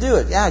it. I can do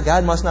it. Yeah,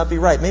 God must not be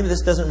right. Maybe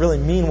this doesn't really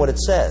mean what it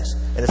says.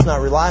 And it's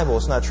not reliable.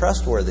 It's not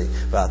trustworthy.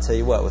 But I'll tell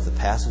you what, with the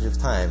passage of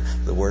time,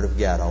 the Word of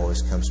God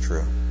always comes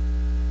true.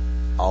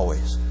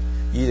 Always.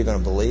 You're either going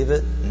to believe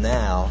it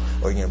now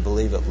or you're going to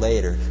believe it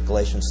later.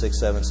 Galatians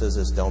 6:7 says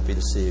this, don't be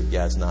deceived.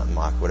 God's not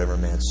mocked. Whatever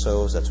man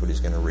sows, that's what he's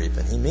going to reap.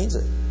 And He means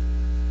it.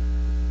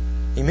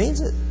 He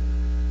means it.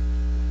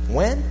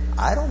 When?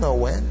 I don't know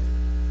when.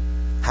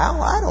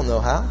 How? I don't know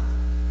how.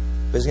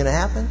 But it's going to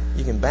happen.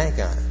 You can bank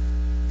on it.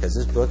 Because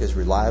this book is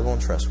reliable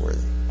and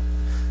trustworthy.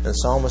 And the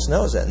psalmist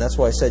knows that. And that's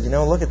why I said,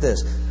 look at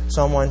this.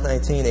 Psalm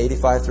 119,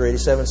 85 through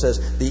 87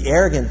 says, the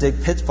arrogant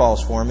dig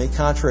pitfalls for me,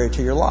 contrary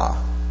to your law.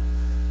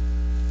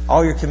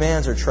 All your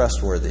commands are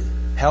trustworthy.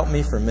 Help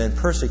me, for men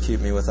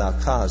persecute me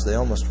without cause. They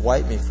almost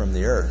wipe me from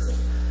the earth.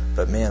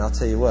 But man, I'll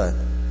tell you what,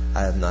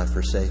 I have not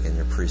forsaken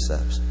your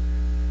precepts.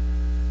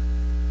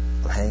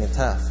 I'm hanging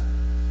tough.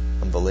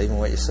 I'm believing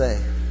what you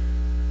say.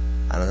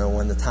 I don't know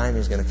when the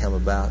timing is going to come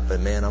about,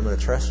 but man, I'm going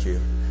to trust you.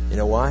 You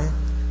know why?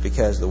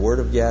 Because the Word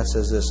of God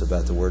says this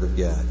about the Word of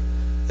God,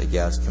 that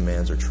God's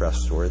commands are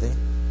trustworthy.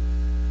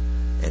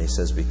 And He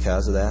says,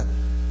 because of that,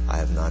 I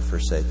have not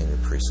forsaken your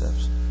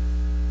precepts.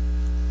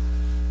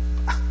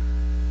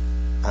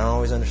 I don't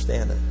always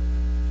understand it,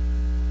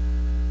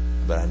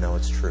 but I know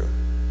it's true.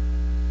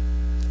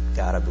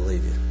 God, I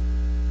believe you.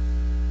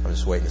 I'm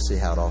just waiting to see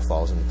how it all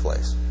falls into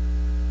place.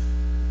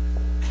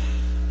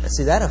 And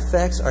see, that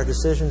affects our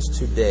decisions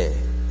today.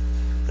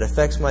 It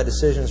affects my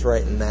decisions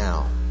right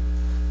now.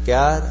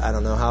 God, I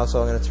don't know how it's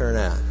all going to turn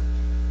out,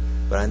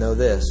 but I know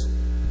this.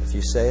 If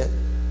you say it,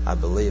 I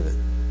believe it,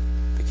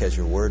 because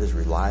your Word is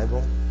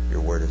reliable,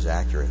 your Word is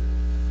accurate.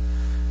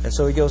 And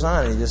so he goes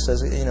on and he just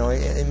says,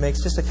 it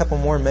makes just a couple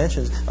more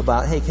mentions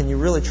about, hey, can you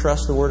really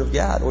trust the Word of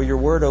God? Well, your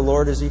Word, O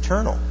Lord, is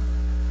eternal.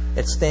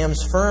 It stands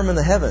firm in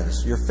the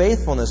heavens. Your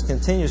faithfulness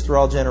continues through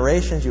all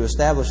generations. You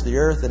establish the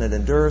earth and it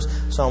endures.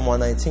 Psalm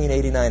 119,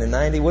 89, and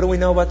 90. What do we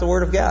know about the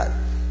Word of God?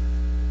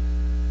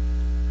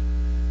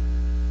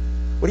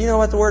 What do you know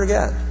about the Word of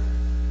God?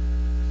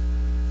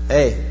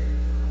 Hey,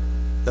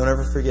 don't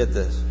ever forget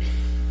this.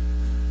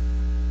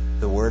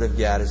 The Word of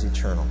God is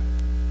eternal.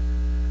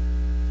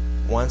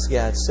 Once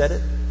God said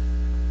it,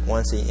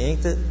 once He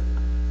inked it,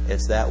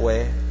 it's that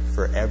way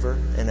forever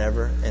and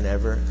ever and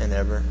ever and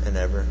ever and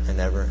ever and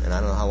ever. And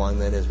I don't know how long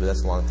that is, but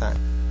that's a long time.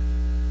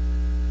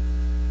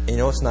 And you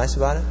know what's nice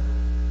about it?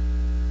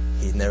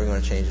 He's never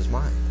going to change His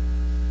mind.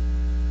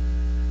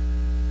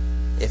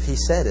 If He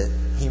said it,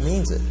 He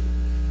means it.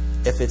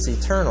 If it's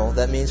eternal,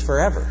 that means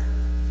forever.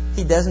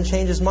 He doesn't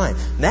change His mind.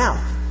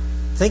 Now,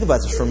 think about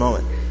this for a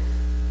moment.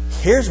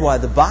 Here's why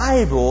the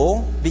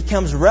Bible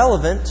becomes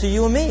relevant to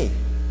you and me.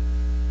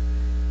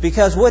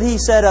 Because what He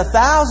said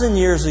 1,000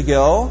 years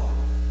ago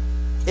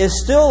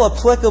is still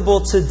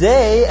applicable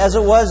today as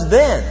it was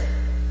then.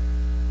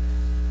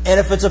 And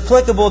if it's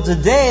applicable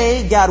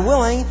today, God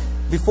willing,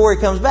 before He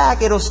comes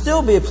back, it'll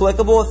still be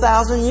applicable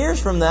 1,000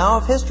 years from now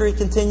if history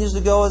continues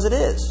to go as it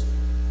is.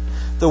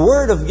 The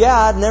Word of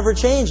God never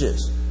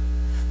changes.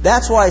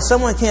 That's why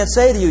someone can't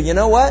say to you, you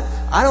know what?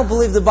 I don't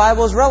believe the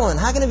Bible is relevant.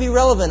 How can it be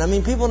relevant?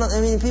 People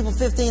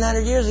 1,500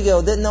 years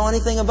ago didn't know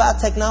anything about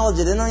technology.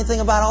 Didn't know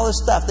anything about all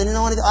this stuff. They didn't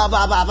know anything.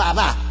 Blah, blah, blah,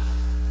 blah.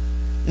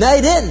 No,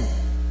 they didn't.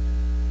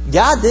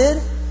 God did.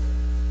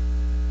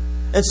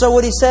 And so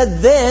what He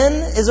said then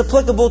is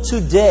applicable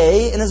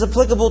today and is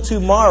applicable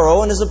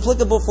tomorrow and is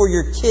applicable for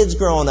your kids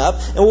growing up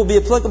and will be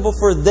applicable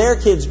for their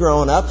kids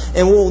growing up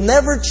and will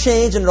never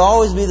change and it'll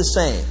always be the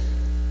same.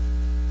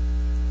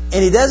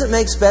 And He doesn't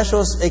make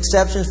special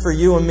exceptions for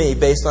you and me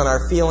based on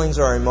our feelings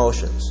or our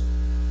emotions.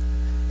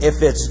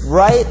 If it's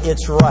right,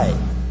 it's right.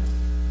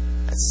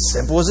 As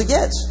simple as it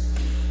gets.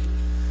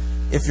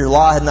 If your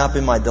law had not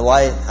been my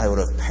delight, I would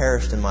have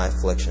perished in my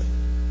affliction.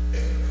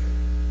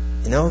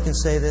 You know who can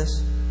say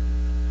this?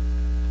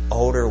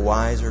 Older,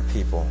 wiser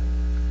people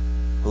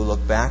who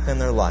look back on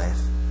their life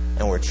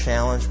and were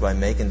challenged by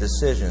making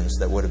decisions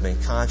that would have been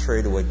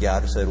contrary to what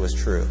God said was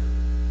true.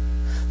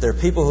 There are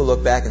people who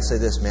look back and say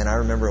this, man, I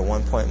remember at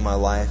one point in my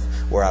life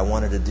where I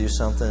wanted to do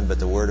something, but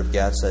the Word of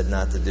God said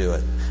not to do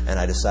it. And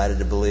I decided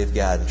to believe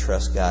God and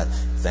trust God.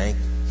 Thank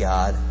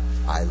God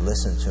I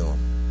listened to Him.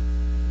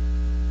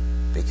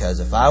 Because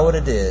if I would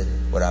have did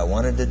what I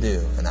wanted to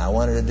do, and I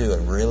wanted to do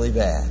it really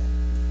bad,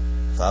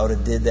 if I would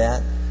have did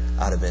that,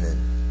 I'd have been in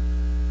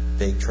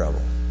big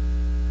trouble.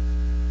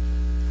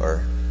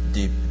 Or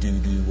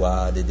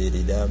dee-doo-doo-wah,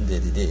 dee-dee-dee-dum,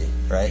 dee-dee-dee,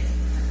 right?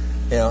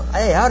 Hey,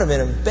 I would have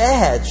been in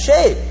bad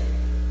shape.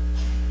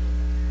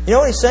 You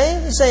know what He's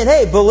saying? He's saying,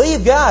 hey,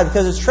 believe God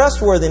because it's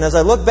trustworthy. And as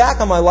I look back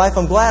on my life,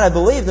 I'm glad I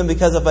believed Him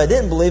because if I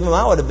didn't believe Him,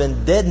 I would have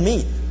been dead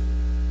meat.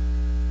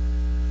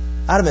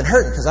 I'd have been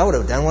hurting because I would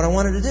have done what I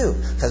wanted to do.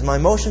 Because my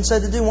emotion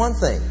said to do one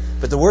thing,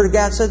 but the Word of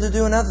God said to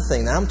do another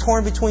thing. Now I'm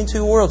torn between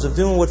two worlds of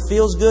doing what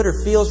feels good or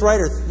feels right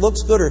or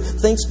looks good or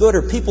thinks good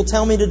or people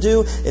tell me to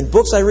do and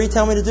books I read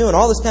tell me to do and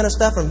all this kind of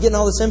stuff. I'm getting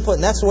all this input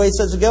and that's the way He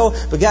says to go.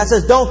 But God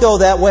says, don't go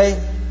that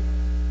way.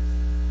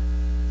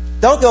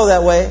 Don't go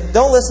that way.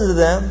 Don't listen to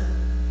them.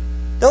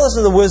 Don't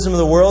listen to the wisdom of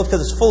the world because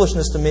it's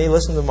foolishness to me.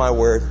 Listen to my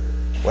word.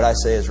 What I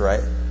say is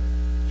right.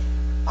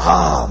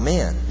 Oh,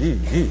 man.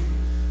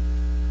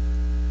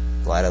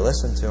 Glad I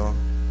listened to Him.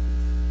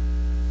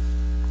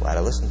 Glad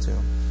I listened to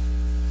Him.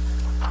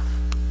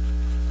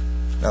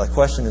 Now the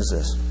question is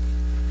this.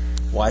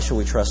 Why should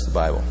we trust the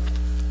Bible?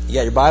 You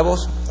got your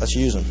Bibles? Let's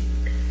use them.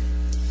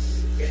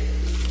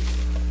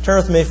 Turn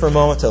with me for a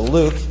moment to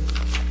Luke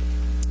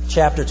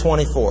chapter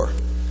 24.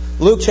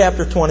 Luke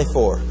chapter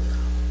 24.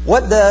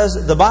 What does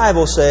the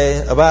Bible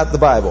say about the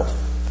Bible?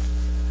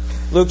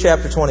 Luke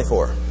chapter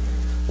 24.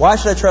 Why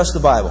should I trust the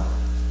Bible?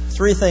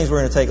 3 things we're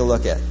going to take a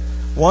look at.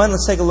 1,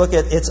 let's take a look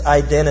at its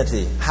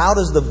identity. How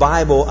does the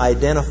Bible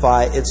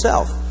identify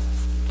itself?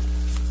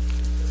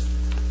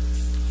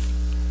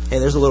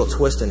 And there's a little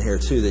twist in here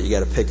too that you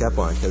got to pick up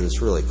on because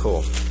it's really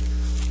cool.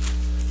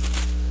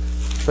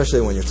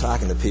 Especially when you're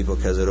talking to people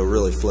because it'll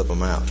really flip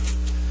them out.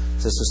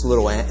 It's just this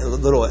little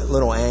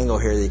angle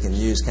here that you can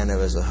use kind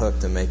of as a hook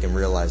to make them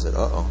realize that,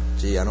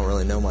 I don't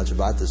really know much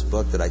about this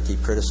book that I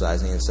keep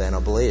criticizing and saying I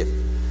believe.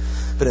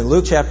 But in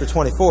Luke chapter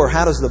 24,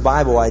 how does the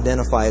Bible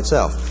identify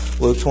itself?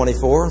 Luke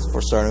 24,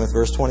 we're starting with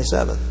verse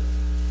 27.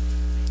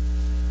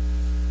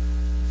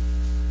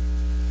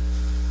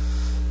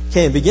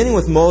 Okay, beginning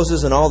with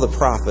Moses and all the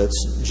prophets,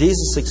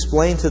 Jesus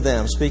explained to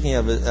them, speaking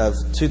of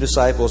 2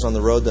 disciples on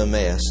the road to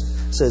Emmaus,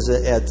 says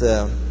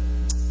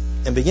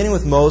and beginning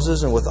with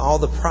Moses and with all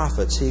the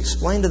prophets, He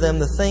explained to them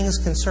the things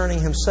concerning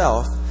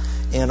Himself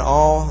in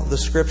all the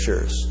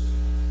Scriptures.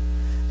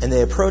 And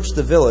they approached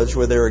the village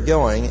where they were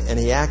going, and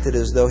he acted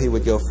as though he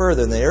would go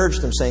further. And they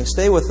urged him, saying,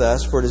 "Stay with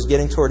us, for it is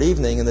getting toward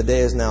evening, and the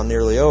day is now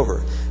nearly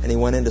over." And he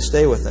went in to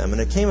stay with them.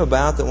 And it came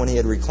about that when he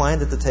had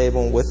reclined at the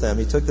table with them,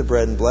 he took the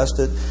bread and blessed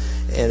it,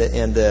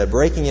 and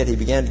breaking it, he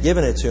began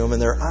giving it to them.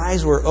 And their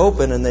eyes were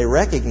open, and they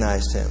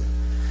recognized him.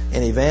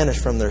 And he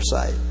vanished from their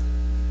sight.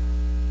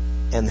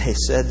 And they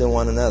said to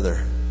one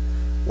another,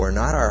 "Were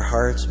not our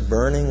hearts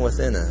burning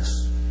within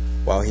us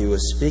while he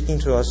was speaking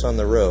to us on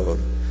the road,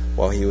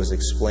 while he was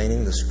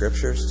explaining the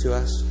Scriptures to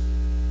us?"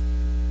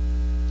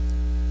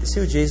 You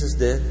see what Jesus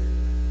did?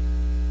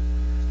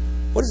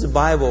 What does the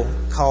Bible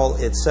call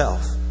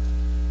itself?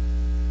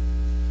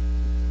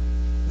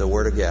 The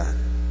Word of God.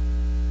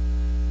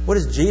 What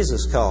does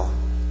Jesus call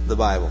the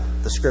Bible,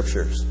 the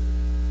Scriptures?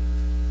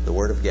 The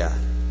Word of God.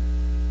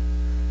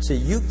 See,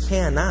 you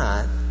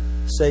cannot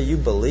say you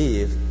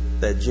believe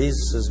that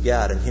Jesus is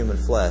God in human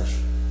flesh,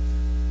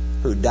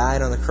 who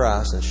died on the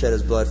cross and shed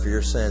his blood for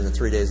your sins and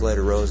 3 days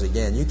later rose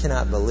again. You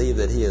cannot believe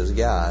that he is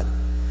God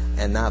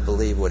and not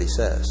believe what he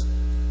says.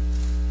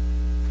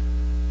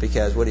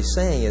 Because what he's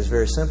saying is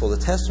very simple. The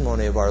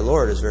testimony of our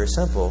Lord is very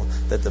simple,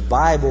 that the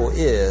Bible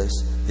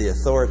is the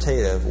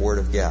authoritative Word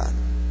of God.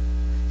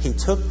 He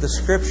took the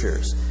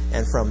Scriptures,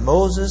 and from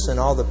Moses and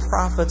all the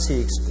prophets, he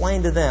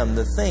explained to them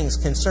the things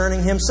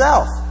concerning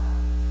himself.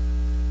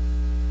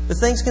 The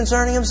things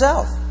concerning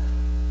himself.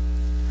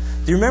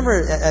 Do you remember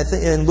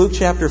in Luke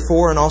chapter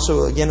 4 and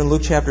also again in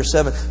Luke chapter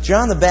 7,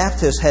 John the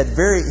Baptist had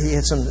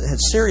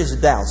serious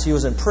doubts. He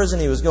was in prison.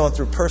 He was going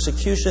through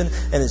persecution,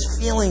 and his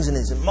feelings and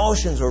his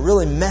emotions were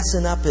really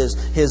messing up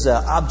his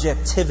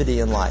objectivity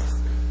in life.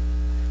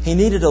 He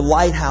needed a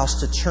lighthouse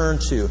to turn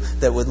to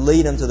that would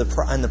lead him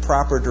in the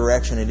proper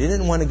direction, and he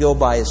didn't want to go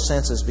by his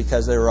senses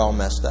because they were all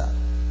messed up.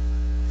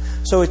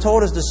 So he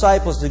told his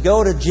disciples to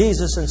go to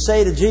Jesus and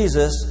say to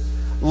Jesus,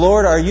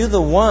 "Lord, are you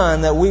the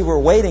one that we were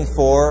waiting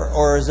for,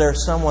 or is there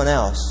someone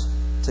else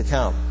to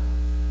come?"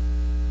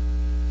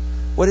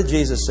 What did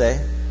Jesus say?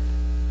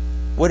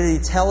 What did he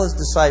tell his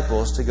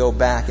disciples to go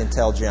back and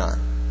tell John?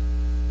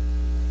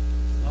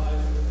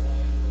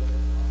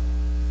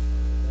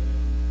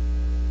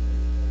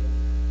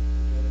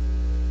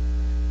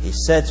 He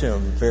said to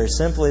him very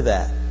simply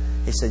that.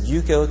 He said,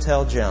 "You go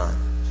tell John,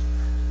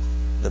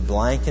 the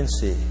blind can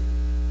see,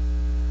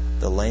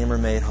 the lame are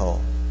made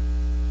whole,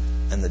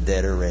 and the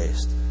dead are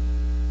raised."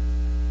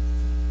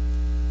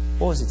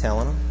 What was he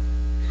telling them?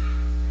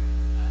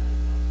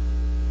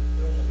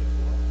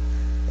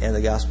 And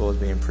the gospel was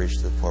being preached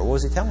to the poor. What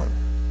was he telling them?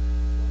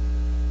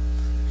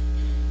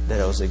 That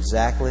it was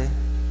exactly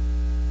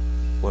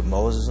what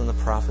Moses and the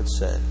prophets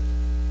said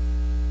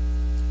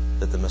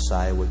that the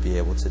Messiah would be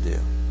able to do.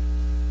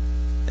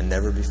 And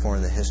never before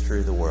in the history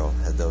of the world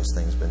had those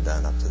things been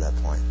done up to that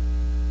point.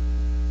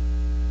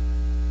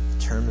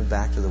 He turned me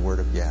back to the Word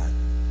of God.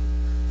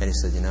 And he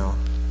said,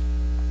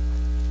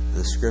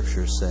 the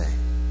Scriptures say.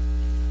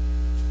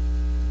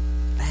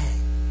 Bang.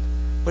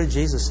 What did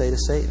Jesus say to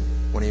Satan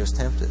when he was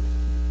tempted?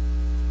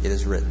 It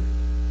is written.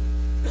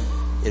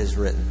 It is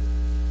written.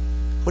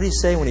 What did he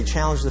say when he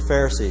challenged the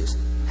Pharisees?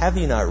 Have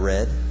you not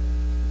read?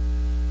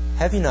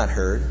 Have you not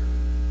heard?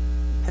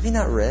 Have you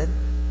not read?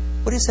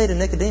 What did he say to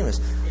Nicodemus?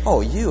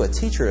 Oh, you, a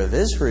teacher of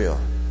Israel.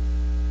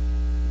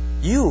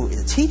 You,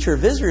 a teacher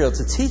of Israel,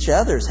 to teach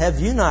others. Have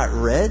you not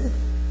read?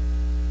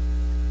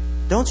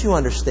 Don't you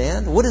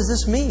understand? What does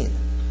this mean?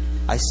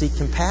 I seek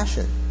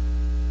compassion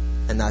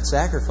and not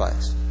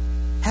sacrifice.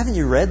 Haven't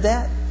you read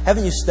that?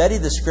 Haven't you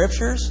studied the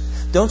Scriptures?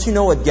 Don't you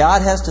know what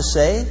God has to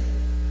say?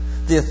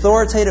 The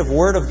authoritative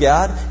Word of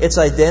God, its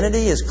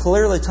identity is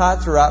clearly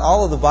taught throughout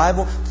all of the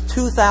Bible,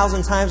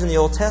 2,000 times in the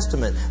Old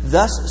Testament.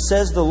 Thus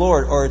says the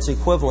Lord, or its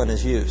equivalent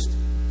is used.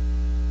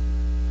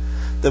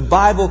 The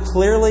Bible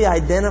clearly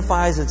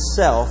identifies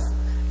itself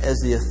as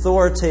the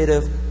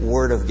authoritative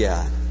Word of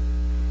God.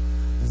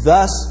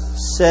 Thus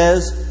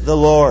says the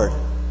Lord.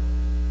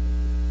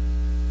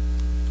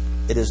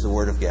 It is the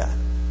Word of God.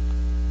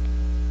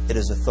 It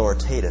is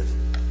authoritative.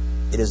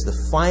 It is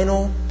the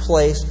final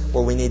place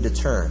where we need to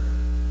turn.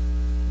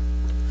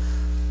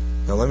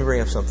 Now let me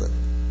bring up something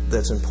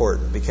that's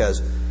important,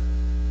 because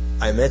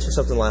I mentioned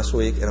something last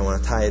week and I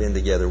want to tie it in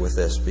together with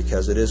this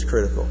because it is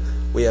critical.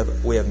 We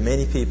have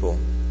many people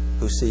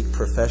who seek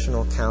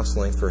professional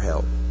counseling for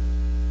help.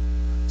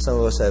 Some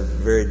of us have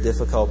very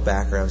difficult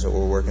backgrounds that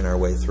we're working our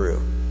way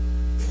through.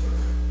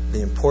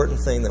 The important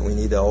thing that we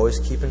need to always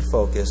keep in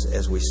focus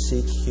as we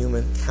seek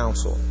human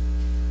counsel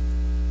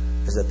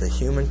is that the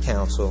human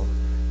counsel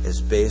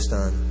is based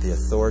on the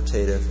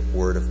authoritative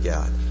Word of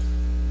God.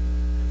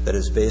 That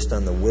is based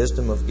on the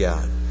wisdom of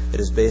God. It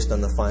is based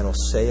on the final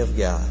say of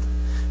God.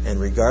 And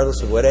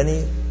regardless of what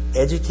any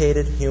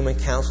educated human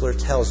counselor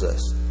tells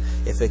us,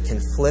 if it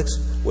conflicts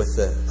with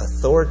the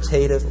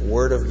authoritative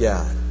Word of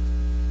God,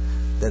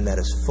 then that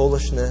is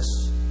foolishness,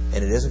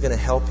 and it isn't going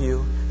to help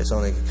you. It's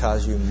only going to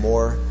cause you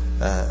more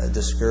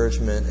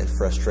discouragement and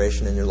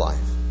frustration in your life.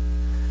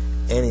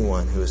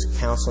 Anyone who is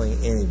counseling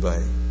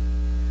anybody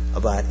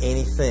about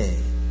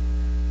anything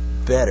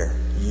better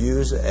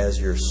use as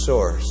your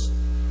source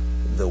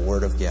the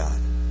Word of God.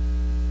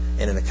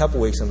 And in a couple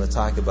weeks, I'm going to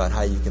talk about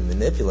how you can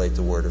manipulate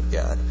the Word of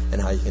God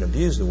and how you can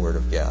abuse the Word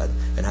of God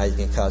and how you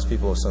can cause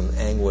people some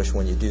anguish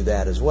when you do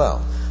that as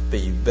well. But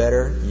you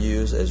better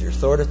use as your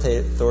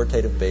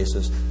authoritative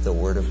basis the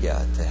Word of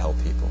God to help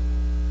people.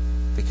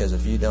 Because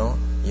if you don't,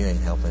 you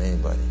ain't helping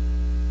anybody.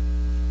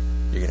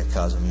 You're going to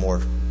cause them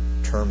more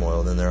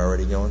turmoil than they're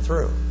already going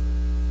through.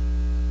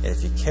 And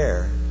if you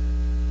care,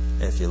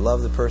 and if you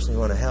love the person you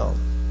want to help,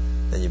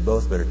 then you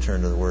both better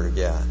turn to the Word of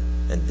God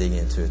and dig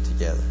into it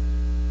together.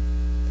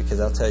 Because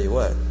I'll tell you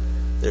what,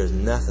 there's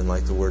nothing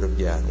like the Word of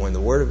God. When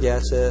the Word of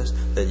God says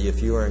that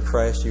if you are in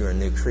Christ, you are a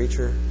new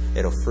creature,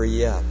 it'll free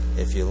you up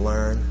if you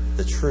learn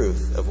the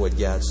truth of what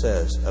God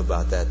says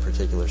about that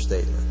particular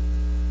statement.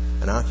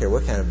 And I don't care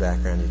what kind of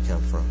background you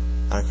come from.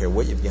 I don't care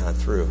what you've gone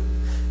through.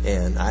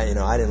 And I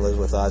didn't live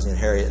with Ozzie and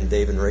Harriet, and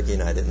Dave and Ricky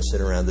and I didn't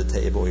sit around the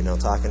table,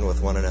 talking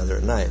with one another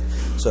at night.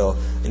 So,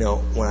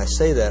 when I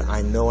say that,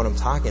 I know what I'm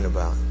talking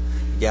about.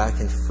 God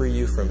can free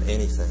you from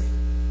anything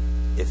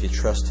if you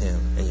trust Him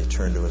and you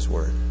turn to His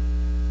Word.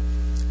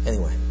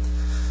 Anyway,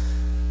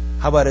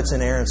 how about its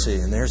inerrancy?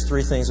 And there's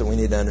 3 things that we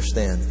need to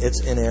understand.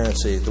 Its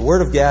inerrancy. The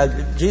Word of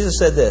God, Jesus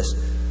said this,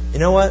 you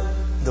know what?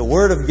 The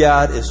Word of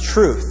God is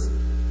truth.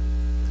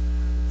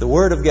 The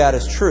Word of God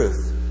is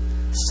truth.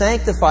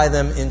 Sanctify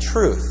them in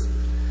truth.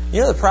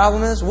 You know the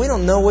problem is? We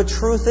don't know what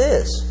truth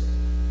is.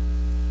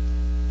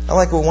 I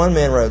like what one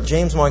man wrote.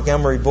 James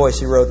Montgomery Boyce,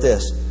 he wrote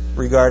this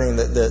regarding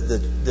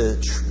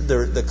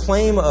the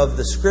claim of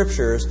the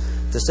Scriptures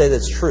to say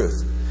that's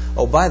truth.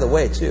 Oh, by the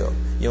way, too,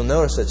 you'll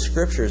notice that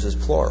Scriptures is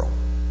plural.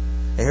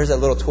 And here's that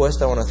little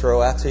twist I want to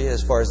throw out to you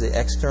as far as the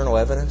external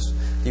evidence.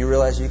 Do you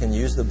realize you can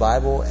use the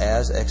Bible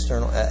as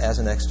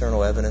an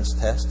external evidence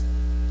test?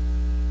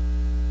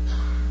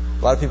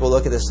 A lot of people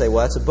look at this and say,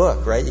 well, that's a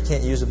book, right? You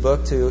can't use a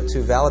book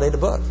to validate a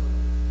book.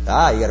 You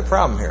got a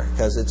problem here,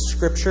 because it's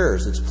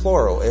Scriptures, it's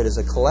plural. It is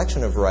a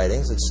collection of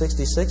writings. It's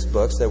 66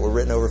 books that were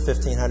written over a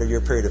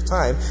 1,500-year period of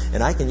time,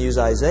 and I can use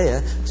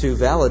Isaiah to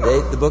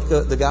validate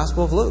the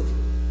Gospel of Luke.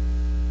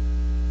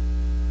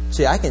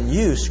 See, I can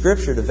use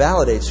Scripture to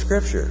validate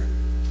Scripture.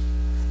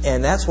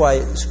 And that's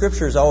why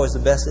Scripture is always the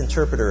best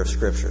interpreter of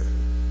Scripture.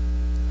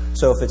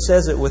 So if it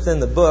says it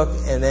within the book,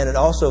 and then it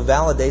also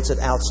validates it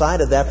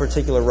outside of that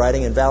particular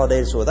writing and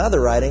validates it with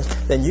other writings,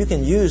 then you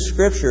can use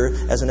Scripture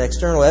as an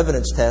external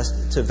evidence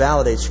test to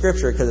validate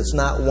Scripture, because it's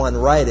not one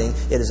writing,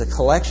 it is a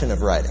collection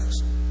of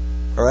writings.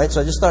 All right? So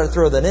I just thought I'd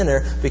throw that in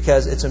there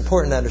because it's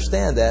important to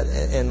understand that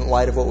in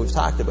light of what we've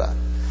talked about.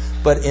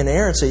 But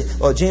inerrancy,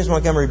 James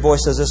Montgomery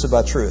Boyce says this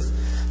about truth.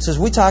 He says,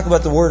 we talk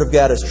about the Word of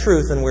God as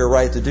truth, and we're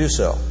right to do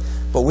so.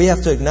 But we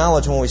have to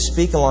acknowledge when we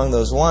speak along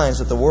those lines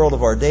that the world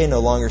of our day no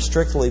longer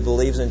strictly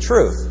believes in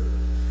truth.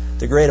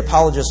 The great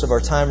apologists of our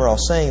time are all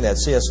saying that.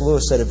 C.S.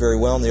 Lewis said it very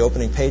well in the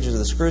opening pages of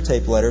the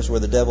Screwtape Letters, where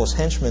the devil's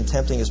henchman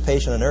tempting his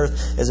patient on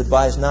earth is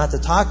advised not to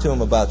talk to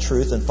him about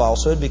truth and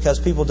falsehood because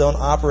people don't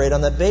operate on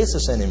that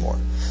basis anymore,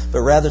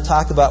 but rather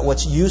talk about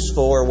what's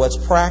useful or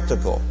what's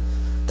practical.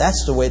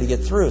 That's the way to get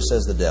through,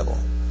 says the devil.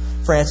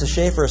 Francis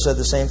Schaeffer said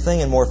the same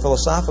thing in more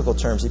philosophical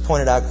terms. He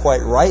pointed out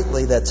quite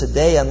rightly that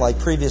today, unlike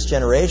previous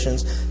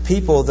generations,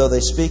 people, though they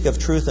speak of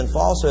truth and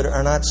falsehood,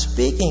 are not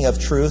speaking of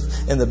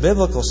truth in the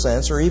biblical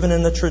sense or even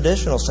in the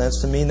traditional sense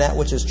to mean that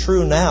which is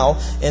true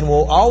now and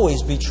will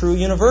always be true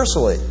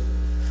universally.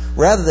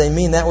 Rather, they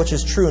mean that which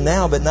is true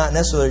now but not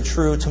necessarily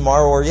true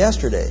tomorrow or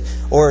yesterday.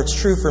 Or it's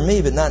true for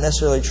me but not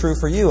necessarily true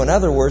for you. In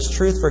other words,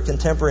 truth for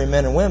contemporary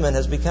men and women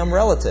has become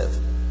relative.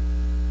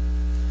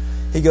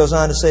 He goes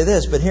on to say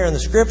this, but here in the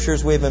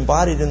Scriptures, we have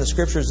embodied in the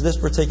Scriptures this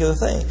particular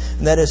thing.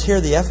 And that is, here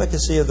the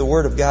efficacy of the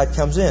Word of God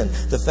comes in.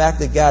 The fact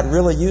that God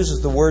really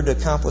uses the Word to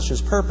accomplish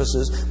His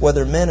purposes,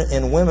 whether men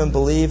and women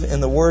believe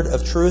in the Word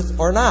of truth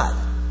or not.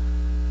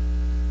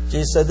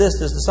 Jesus said this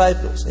to His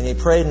disciples, and He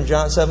prayed in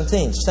John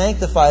 17,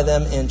 sanctify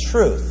them in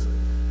truth.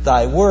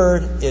 Thy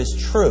Word is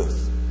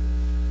truth.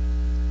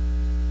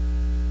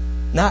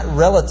 Not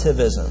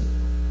relativism.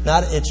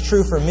 Not it's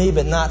true for me,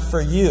 but not for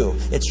you.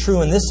 It's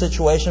true in this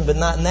situation, but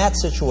not in that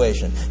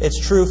situation.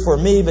 It's true for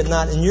me, but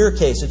not in your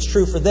case. It's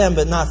true for them,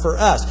 but not for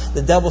us.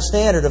 The double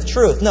standard of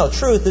truth. No,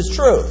 truth is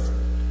truth.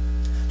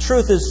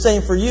 Truth is the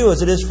same for you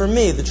as it is for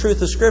me. The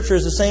truth of Scripture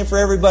is the same for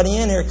everybody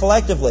in here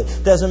collectively.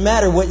 Doesn't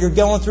matter what you're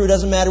going through.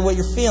 Doesn't matter what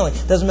you're feeling.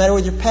 Doesn't matter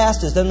what your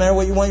past is. Doesn't matter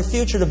what you want your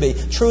future to be.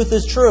 Truth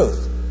is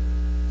truth.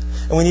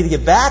 And we need to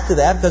get back to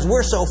that because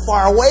we're so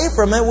far away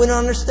from it, we don't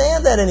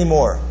understand that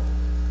anymore.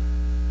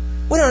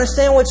 We don't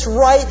understand what's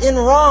right and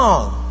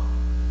wrong.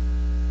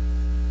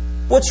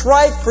 What's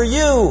right for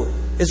you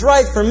is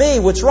right for me.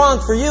 What's wrong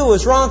for you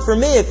is wrong for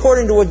me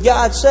according to what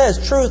God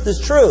says. Truth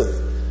is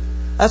truth.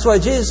 That's why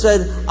Jesus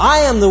said, I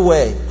am the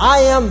way.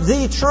 I am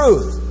the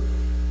truth.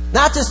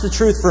 Not just the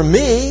truth for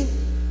me,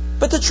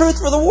 but the truth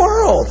for the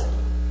world.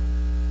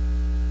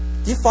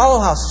 Do you follow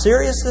how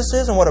serious this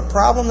is and what a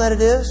problem that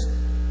it is?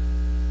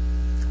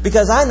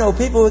 Because I know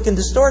people who can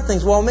distort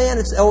things. Well, man,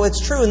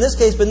 it's true in this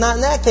case, but not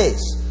in that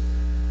case.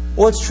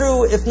 Well, it's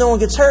true if no one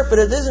gets hurt, but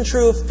it isn't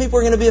true if people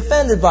are going to be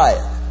offended by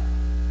it.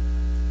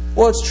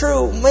 Well, it's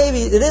true. Maybe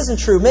it isn't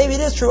true. Maybe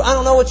it is true. I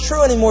don't know what's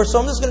true anymore, so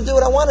I'm just going to do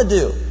what I want to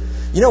do.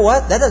 You know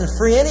what? That doesn't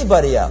free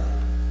anybody up.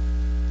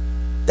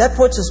 That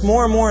puts us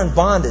more and more in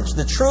bondage.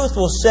 The truth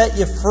will set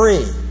you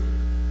free.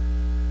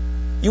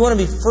 You want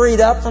to be freed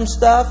up from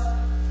stuff?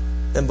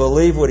 Then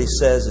believe what He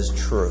says is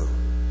true.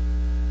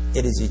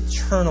 It is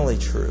eternally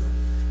true.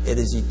 It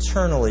is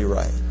eternally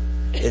right.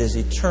 It is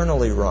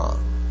eternally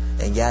wrong.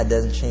 And God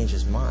doesn't change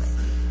His mind.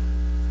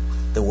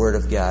 The Word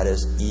of God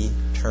is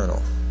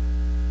eternal.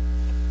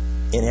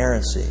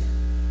 Inerrancy.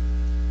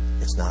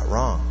 It's not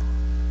wrong.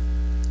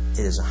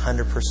 It is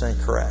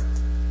 100% correct.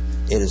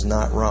 It is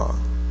not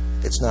wrong.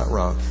 It's not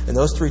wrong. And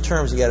those three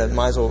terms,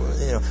 might as well,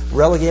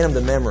 relegate them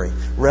to memory.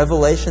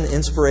 Revelation,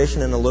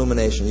 inspiration, and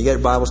illumination. You got your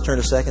Bibles, turn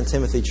to 2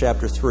 Timothy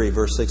chapter 3,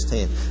 verse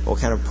 16. We'll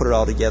kind of put it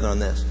all together on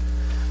this.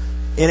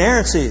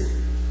 Inerrancy.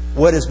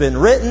 What has been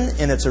written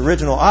in its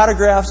original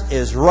autographs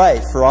is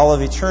right for all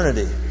of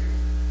eternity.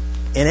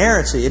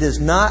 Inerrancy. It is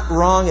not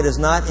wrong. It is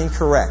not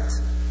incorrect.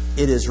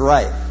 It is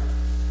right.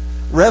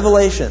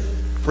 Revelation.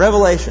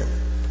 Revelation.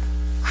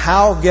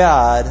 How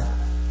God,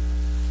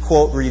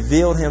 quote,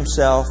 revealed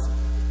Himself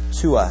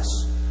to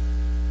us.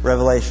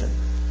 Revelation.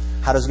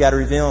 How does God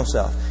reveal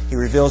Himself? He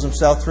reveals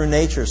Himself through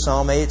nature.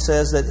 Psalm 8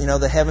 says that,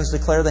 the heavens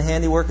declare the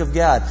handiwork of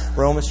God.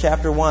 Romans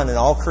chapter 1, in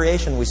all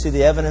creation we see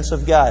the evidence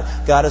of God.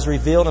 God has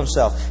revealed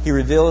Himself. He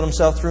revealed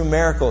Himself through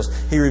miracles.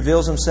 He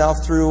reveals Himself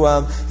through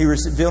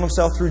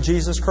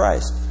Jesus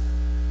Christ.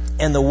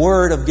 And the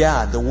Word of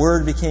God, the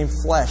Word became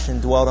flesh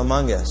and dwelt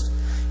among us.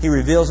 He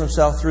reveals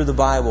Himself through the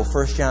Bible,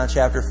 1 John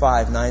chapter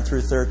 5, 9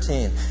 through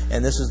 13.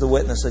 And this is the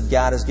witness that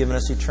God has given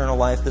us eternal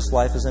life. This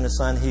life is in His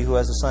Son. He who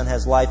has the Son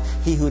has life.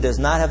 He who does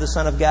not have the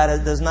Son of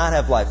God does not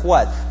have life.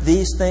 What?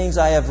 These things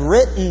I have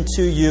written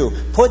to you,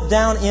 put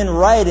down in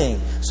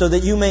writing, so that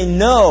you may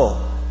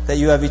know that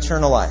you have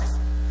eternal life.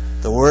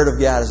 The Word of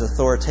God is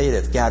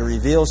authoritative. God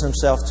reveals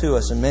Himself to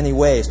us in many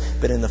ways.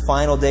 But in the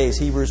final days,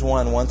 Hebrews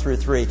 1, 1 through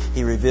 3,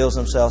 He reveals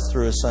Himself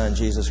through His Son,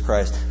 Jesus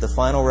Christ. The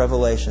final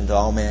revelation to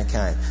all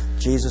mankind.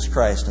 Jesus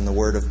Christ and the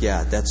Word of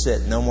God. That's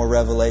it. No more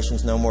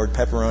revelations. No more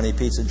pepperoni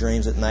pizza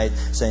dreams at night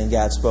saying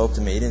God spoke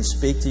to me. He didn't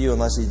speak to you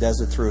unless He does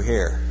it through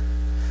here.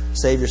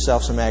 Save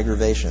yourself some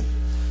aggravation.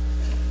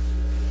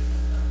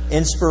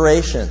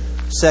 Inspiration.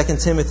 2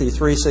 Timothy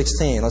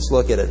 3:16. Let's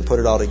look at it and put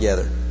it all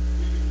together.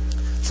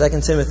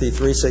 2 Timothy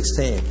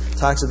 3:16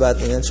 talks about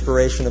the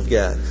inspiration of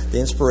God, the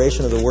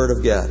inspiration of the Word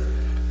of God.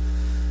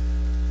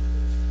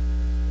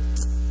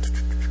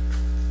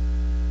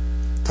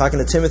 Talking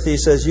to Timothy, he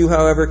says, "You,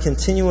 however,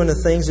 continue in the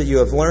things that you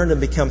have learned and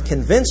become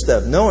convinced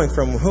of, knowing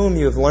from whom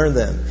you have learned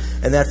them,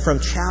 and that from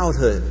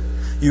childhood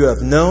you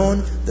have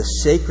known the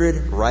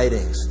sacred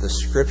writings, the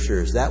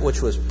Scriptures, that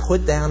which was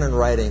put down in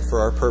writing for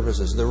our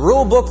purposes." The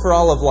rule book for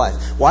all of life.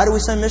 Why do we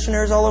send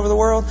missionaries all over the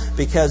world?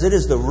 Because it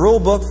is the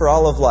rule book for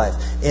all of life.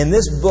 In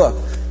this book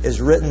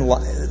is written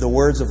the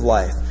words of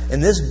life.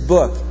 In this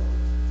book,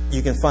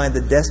 you can find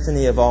the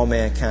destiny of all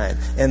mankind.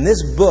 In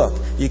this book,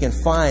 you can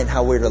find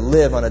how we're to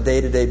live on a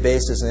day-to-day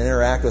basis and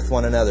interact with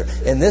one another.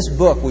 In this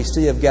book, we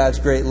see of God's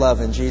great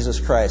love in Jesus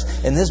Christ.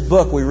 In this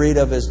book, we read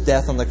of His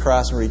death on the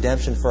cross and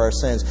redemption for our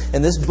sins.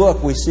 In this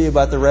book, we see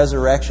about the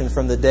resurrection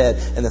from the dead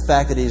and the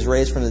fact that He's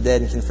raised from the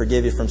dead and can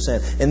forgive you from sin.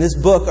 In this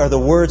book are the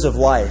words of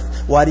life.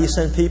 Why do you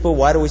send people?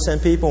 Why do we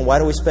send people? And why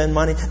do we spend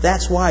money?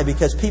 That's why,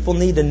 because people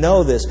need to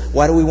know this.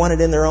 Why do we want it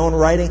in their own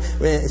writing?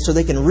 So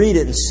they can read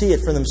it and see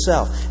it for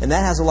themselves. And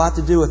that has a lot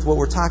to do with what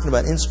we're talking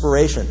about,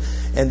 inspiration.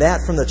 And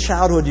that from the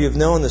childhood you have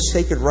known the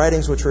sacred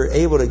writings which are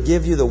able to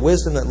give you the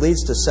wisdom that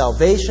leads to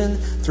salvation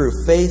through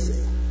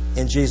faith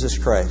in Jesus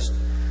Christ.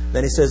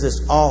 Then he says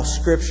this, all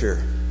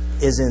Scripture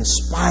is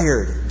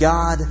inspired,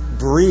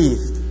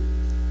 God-breathed,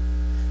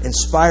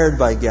 inspired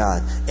by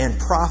God, and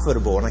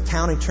profitable. An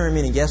accounting term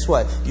meaning, guess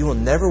what? You will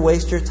never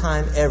waste your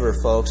time ever,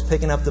 folks,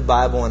 picking up the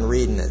Bible and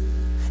reading it.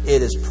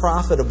 It is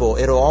profitable.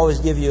 It'll always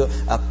give you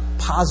a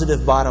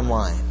positive bottom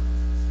line.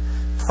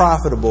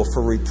 Profitable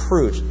for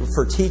reproof,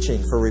 for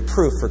teaching, for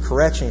reproof, for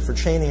correction, for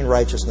training in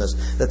righteousness,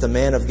 that the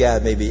man of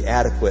God may be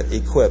adequate,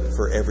 equipped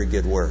for every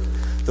good work.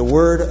 The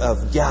Word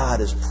of God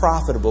is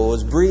profitable,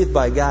 was breathed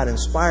by God,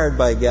 inspired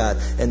by God,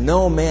 and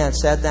no man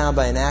sat down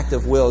by an act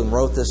of will and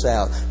wrote this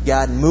out.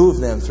 God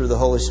moved them through the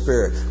Holy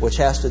Spirit, which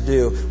has to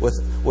do with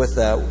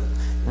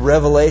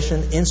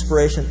revelation,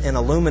 inspiration, and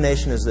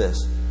illumination is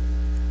this.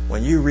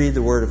 When you read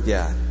the Word of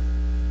God,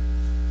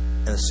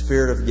 and the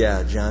Spirit of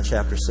God, John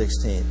chapter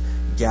 16,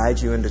 guide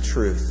you into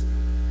truth,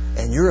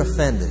 and you're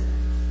offended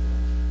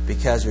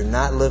because you're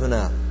not living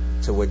up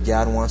to what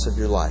God wants of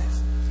your life,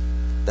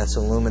 that's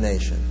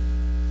illumination.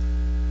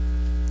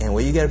 And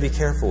what you got to be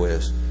careful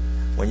is,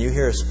 when you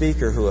hear a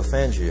speaker who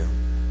offends you,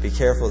 be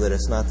careful that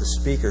it's not the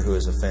speaker who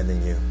is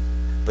offending you,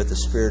 but the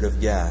Spirit of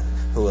God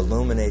who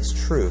illuminates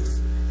truth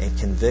and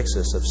convicts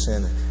us of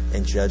sin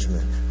and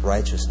judgment,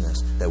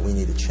 righteousness, that we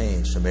need to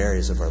change some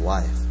areas of our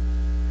life.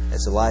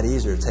 It's a lot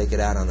easier to take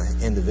it out on the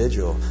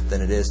individual than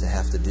it is to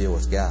have to deal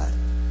with God.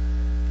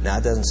 Now,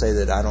 it doesn't say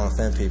that I don't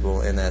offend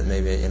people and that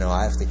maybe,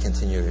 I have to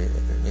continue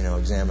to,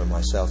 examine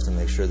myself to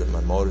make sure that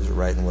my motives are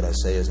right and what I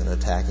say isn't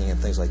attacking and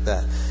things like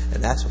that.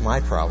 And that's my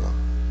problem.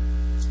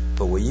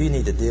 But what you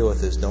need to deal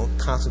with is don't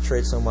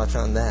concentrate so much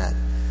on that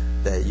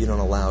you don't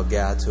allow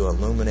God to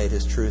illuminate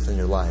His truth in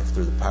your life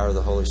through the power of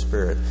the Holy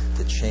Spirit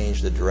to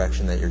change the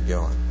direction that you're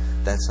going.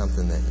 That's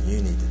something that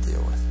you need to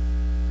deal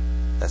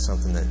with. That's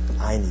something that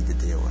I need to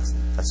deal with.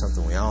 That's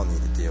something we all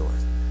need to deal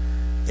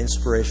with.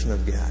 Inspiration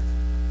of God.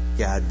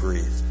 God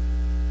breathed.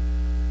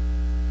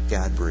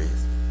 God breathed.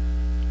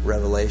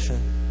 Revelation,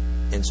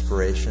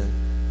 inspiration,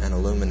 and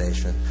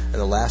illumination. And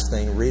the last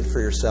thing, read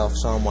for yourself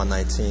Psalm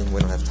 119.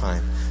 We don't have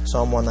time.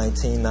 Psalm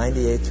 119,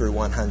 98 through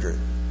 100.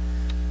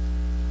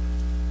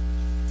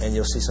 And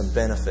you'll see some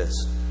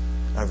benefits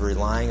of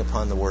relying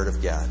upon the Word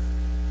of God.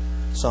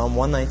 Psalm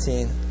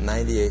 119,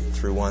 98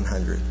 through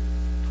 100.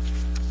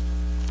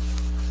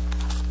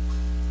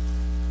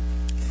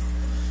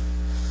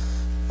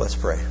 Let's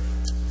pray.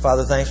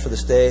 Father, thanks for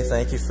this day.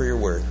 Thank you for your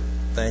Word.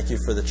 Thank you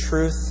for the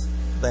truth.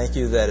 Thank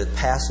you that it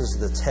passes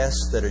the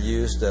tests that are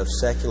used of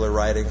secular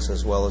writings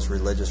as well as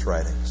religious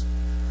writings.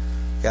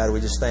 God,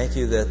 we just thank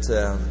you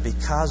that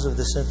because of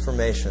this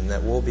information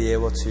that we'll be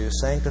able to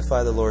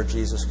sanctify the Lord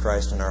Jesus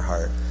Christ in our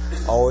heart,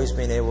 always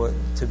being able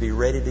to be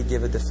ready to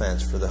give a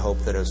defense for the hope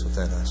that is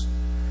within us.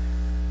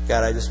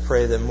 God, I just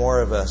pray that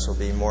more of us will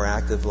be more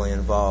actively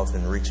involved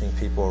in reaching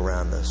people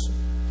around us,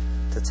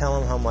 to tell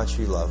them how much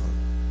you love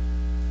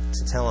them,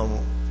 to tell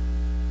them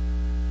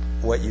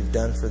what you've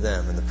done for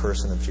them in the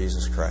person of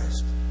Jesus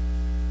Christ,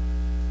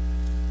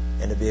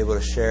 and to be able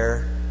to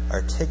share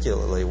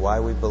articulately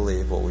why we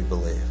believe what we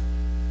believe.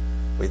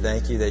 We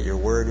thank you that your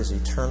word is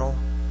eternal,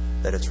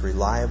 that it's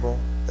reliable,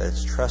 that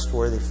it's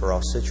trustworthy for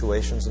all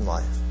situations in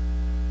life.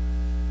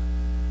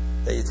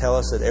 That you tell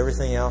us that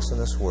everything else in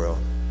this world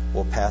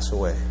will pass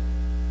away,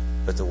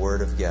 but the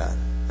word of God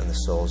and the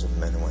souls of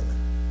men and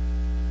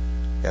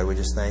women. God, we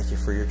just thank you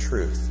for your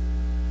truth.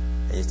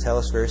 And you tell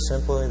us very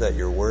simply that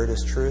your word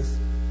is truth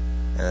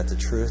and that the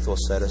truth will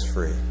set us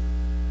free.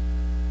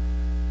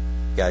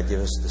 God, give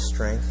us the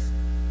strength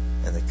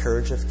and the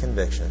courage of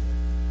conviction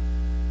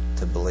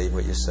to believe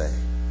what you say.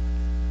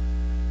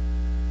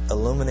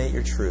 Illuminate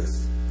your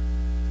truth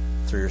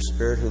through your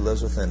Spirit who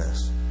lives within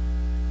us.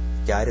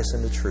 Guide us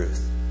into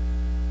truth.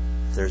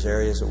 If there's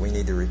areas that we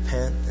need to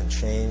repent and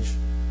change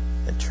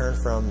and turn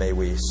from, may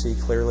we see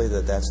clearly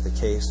that that's the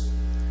case.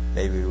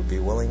 May we be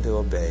willing to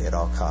obey at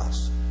all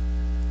costs.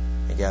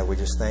 And God, we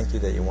just thank you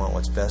that you want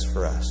what's best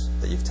for us,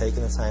 that you've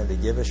taken the time to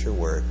give us your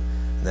word,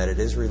 and that it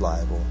is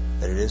reliable,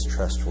 that it is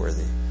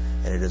trustworthy,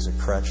 and it is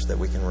a crutch that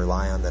we can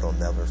rely on that will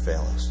never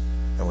fail us.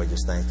 And we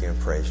just thank you and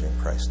praise you in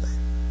Christ's name.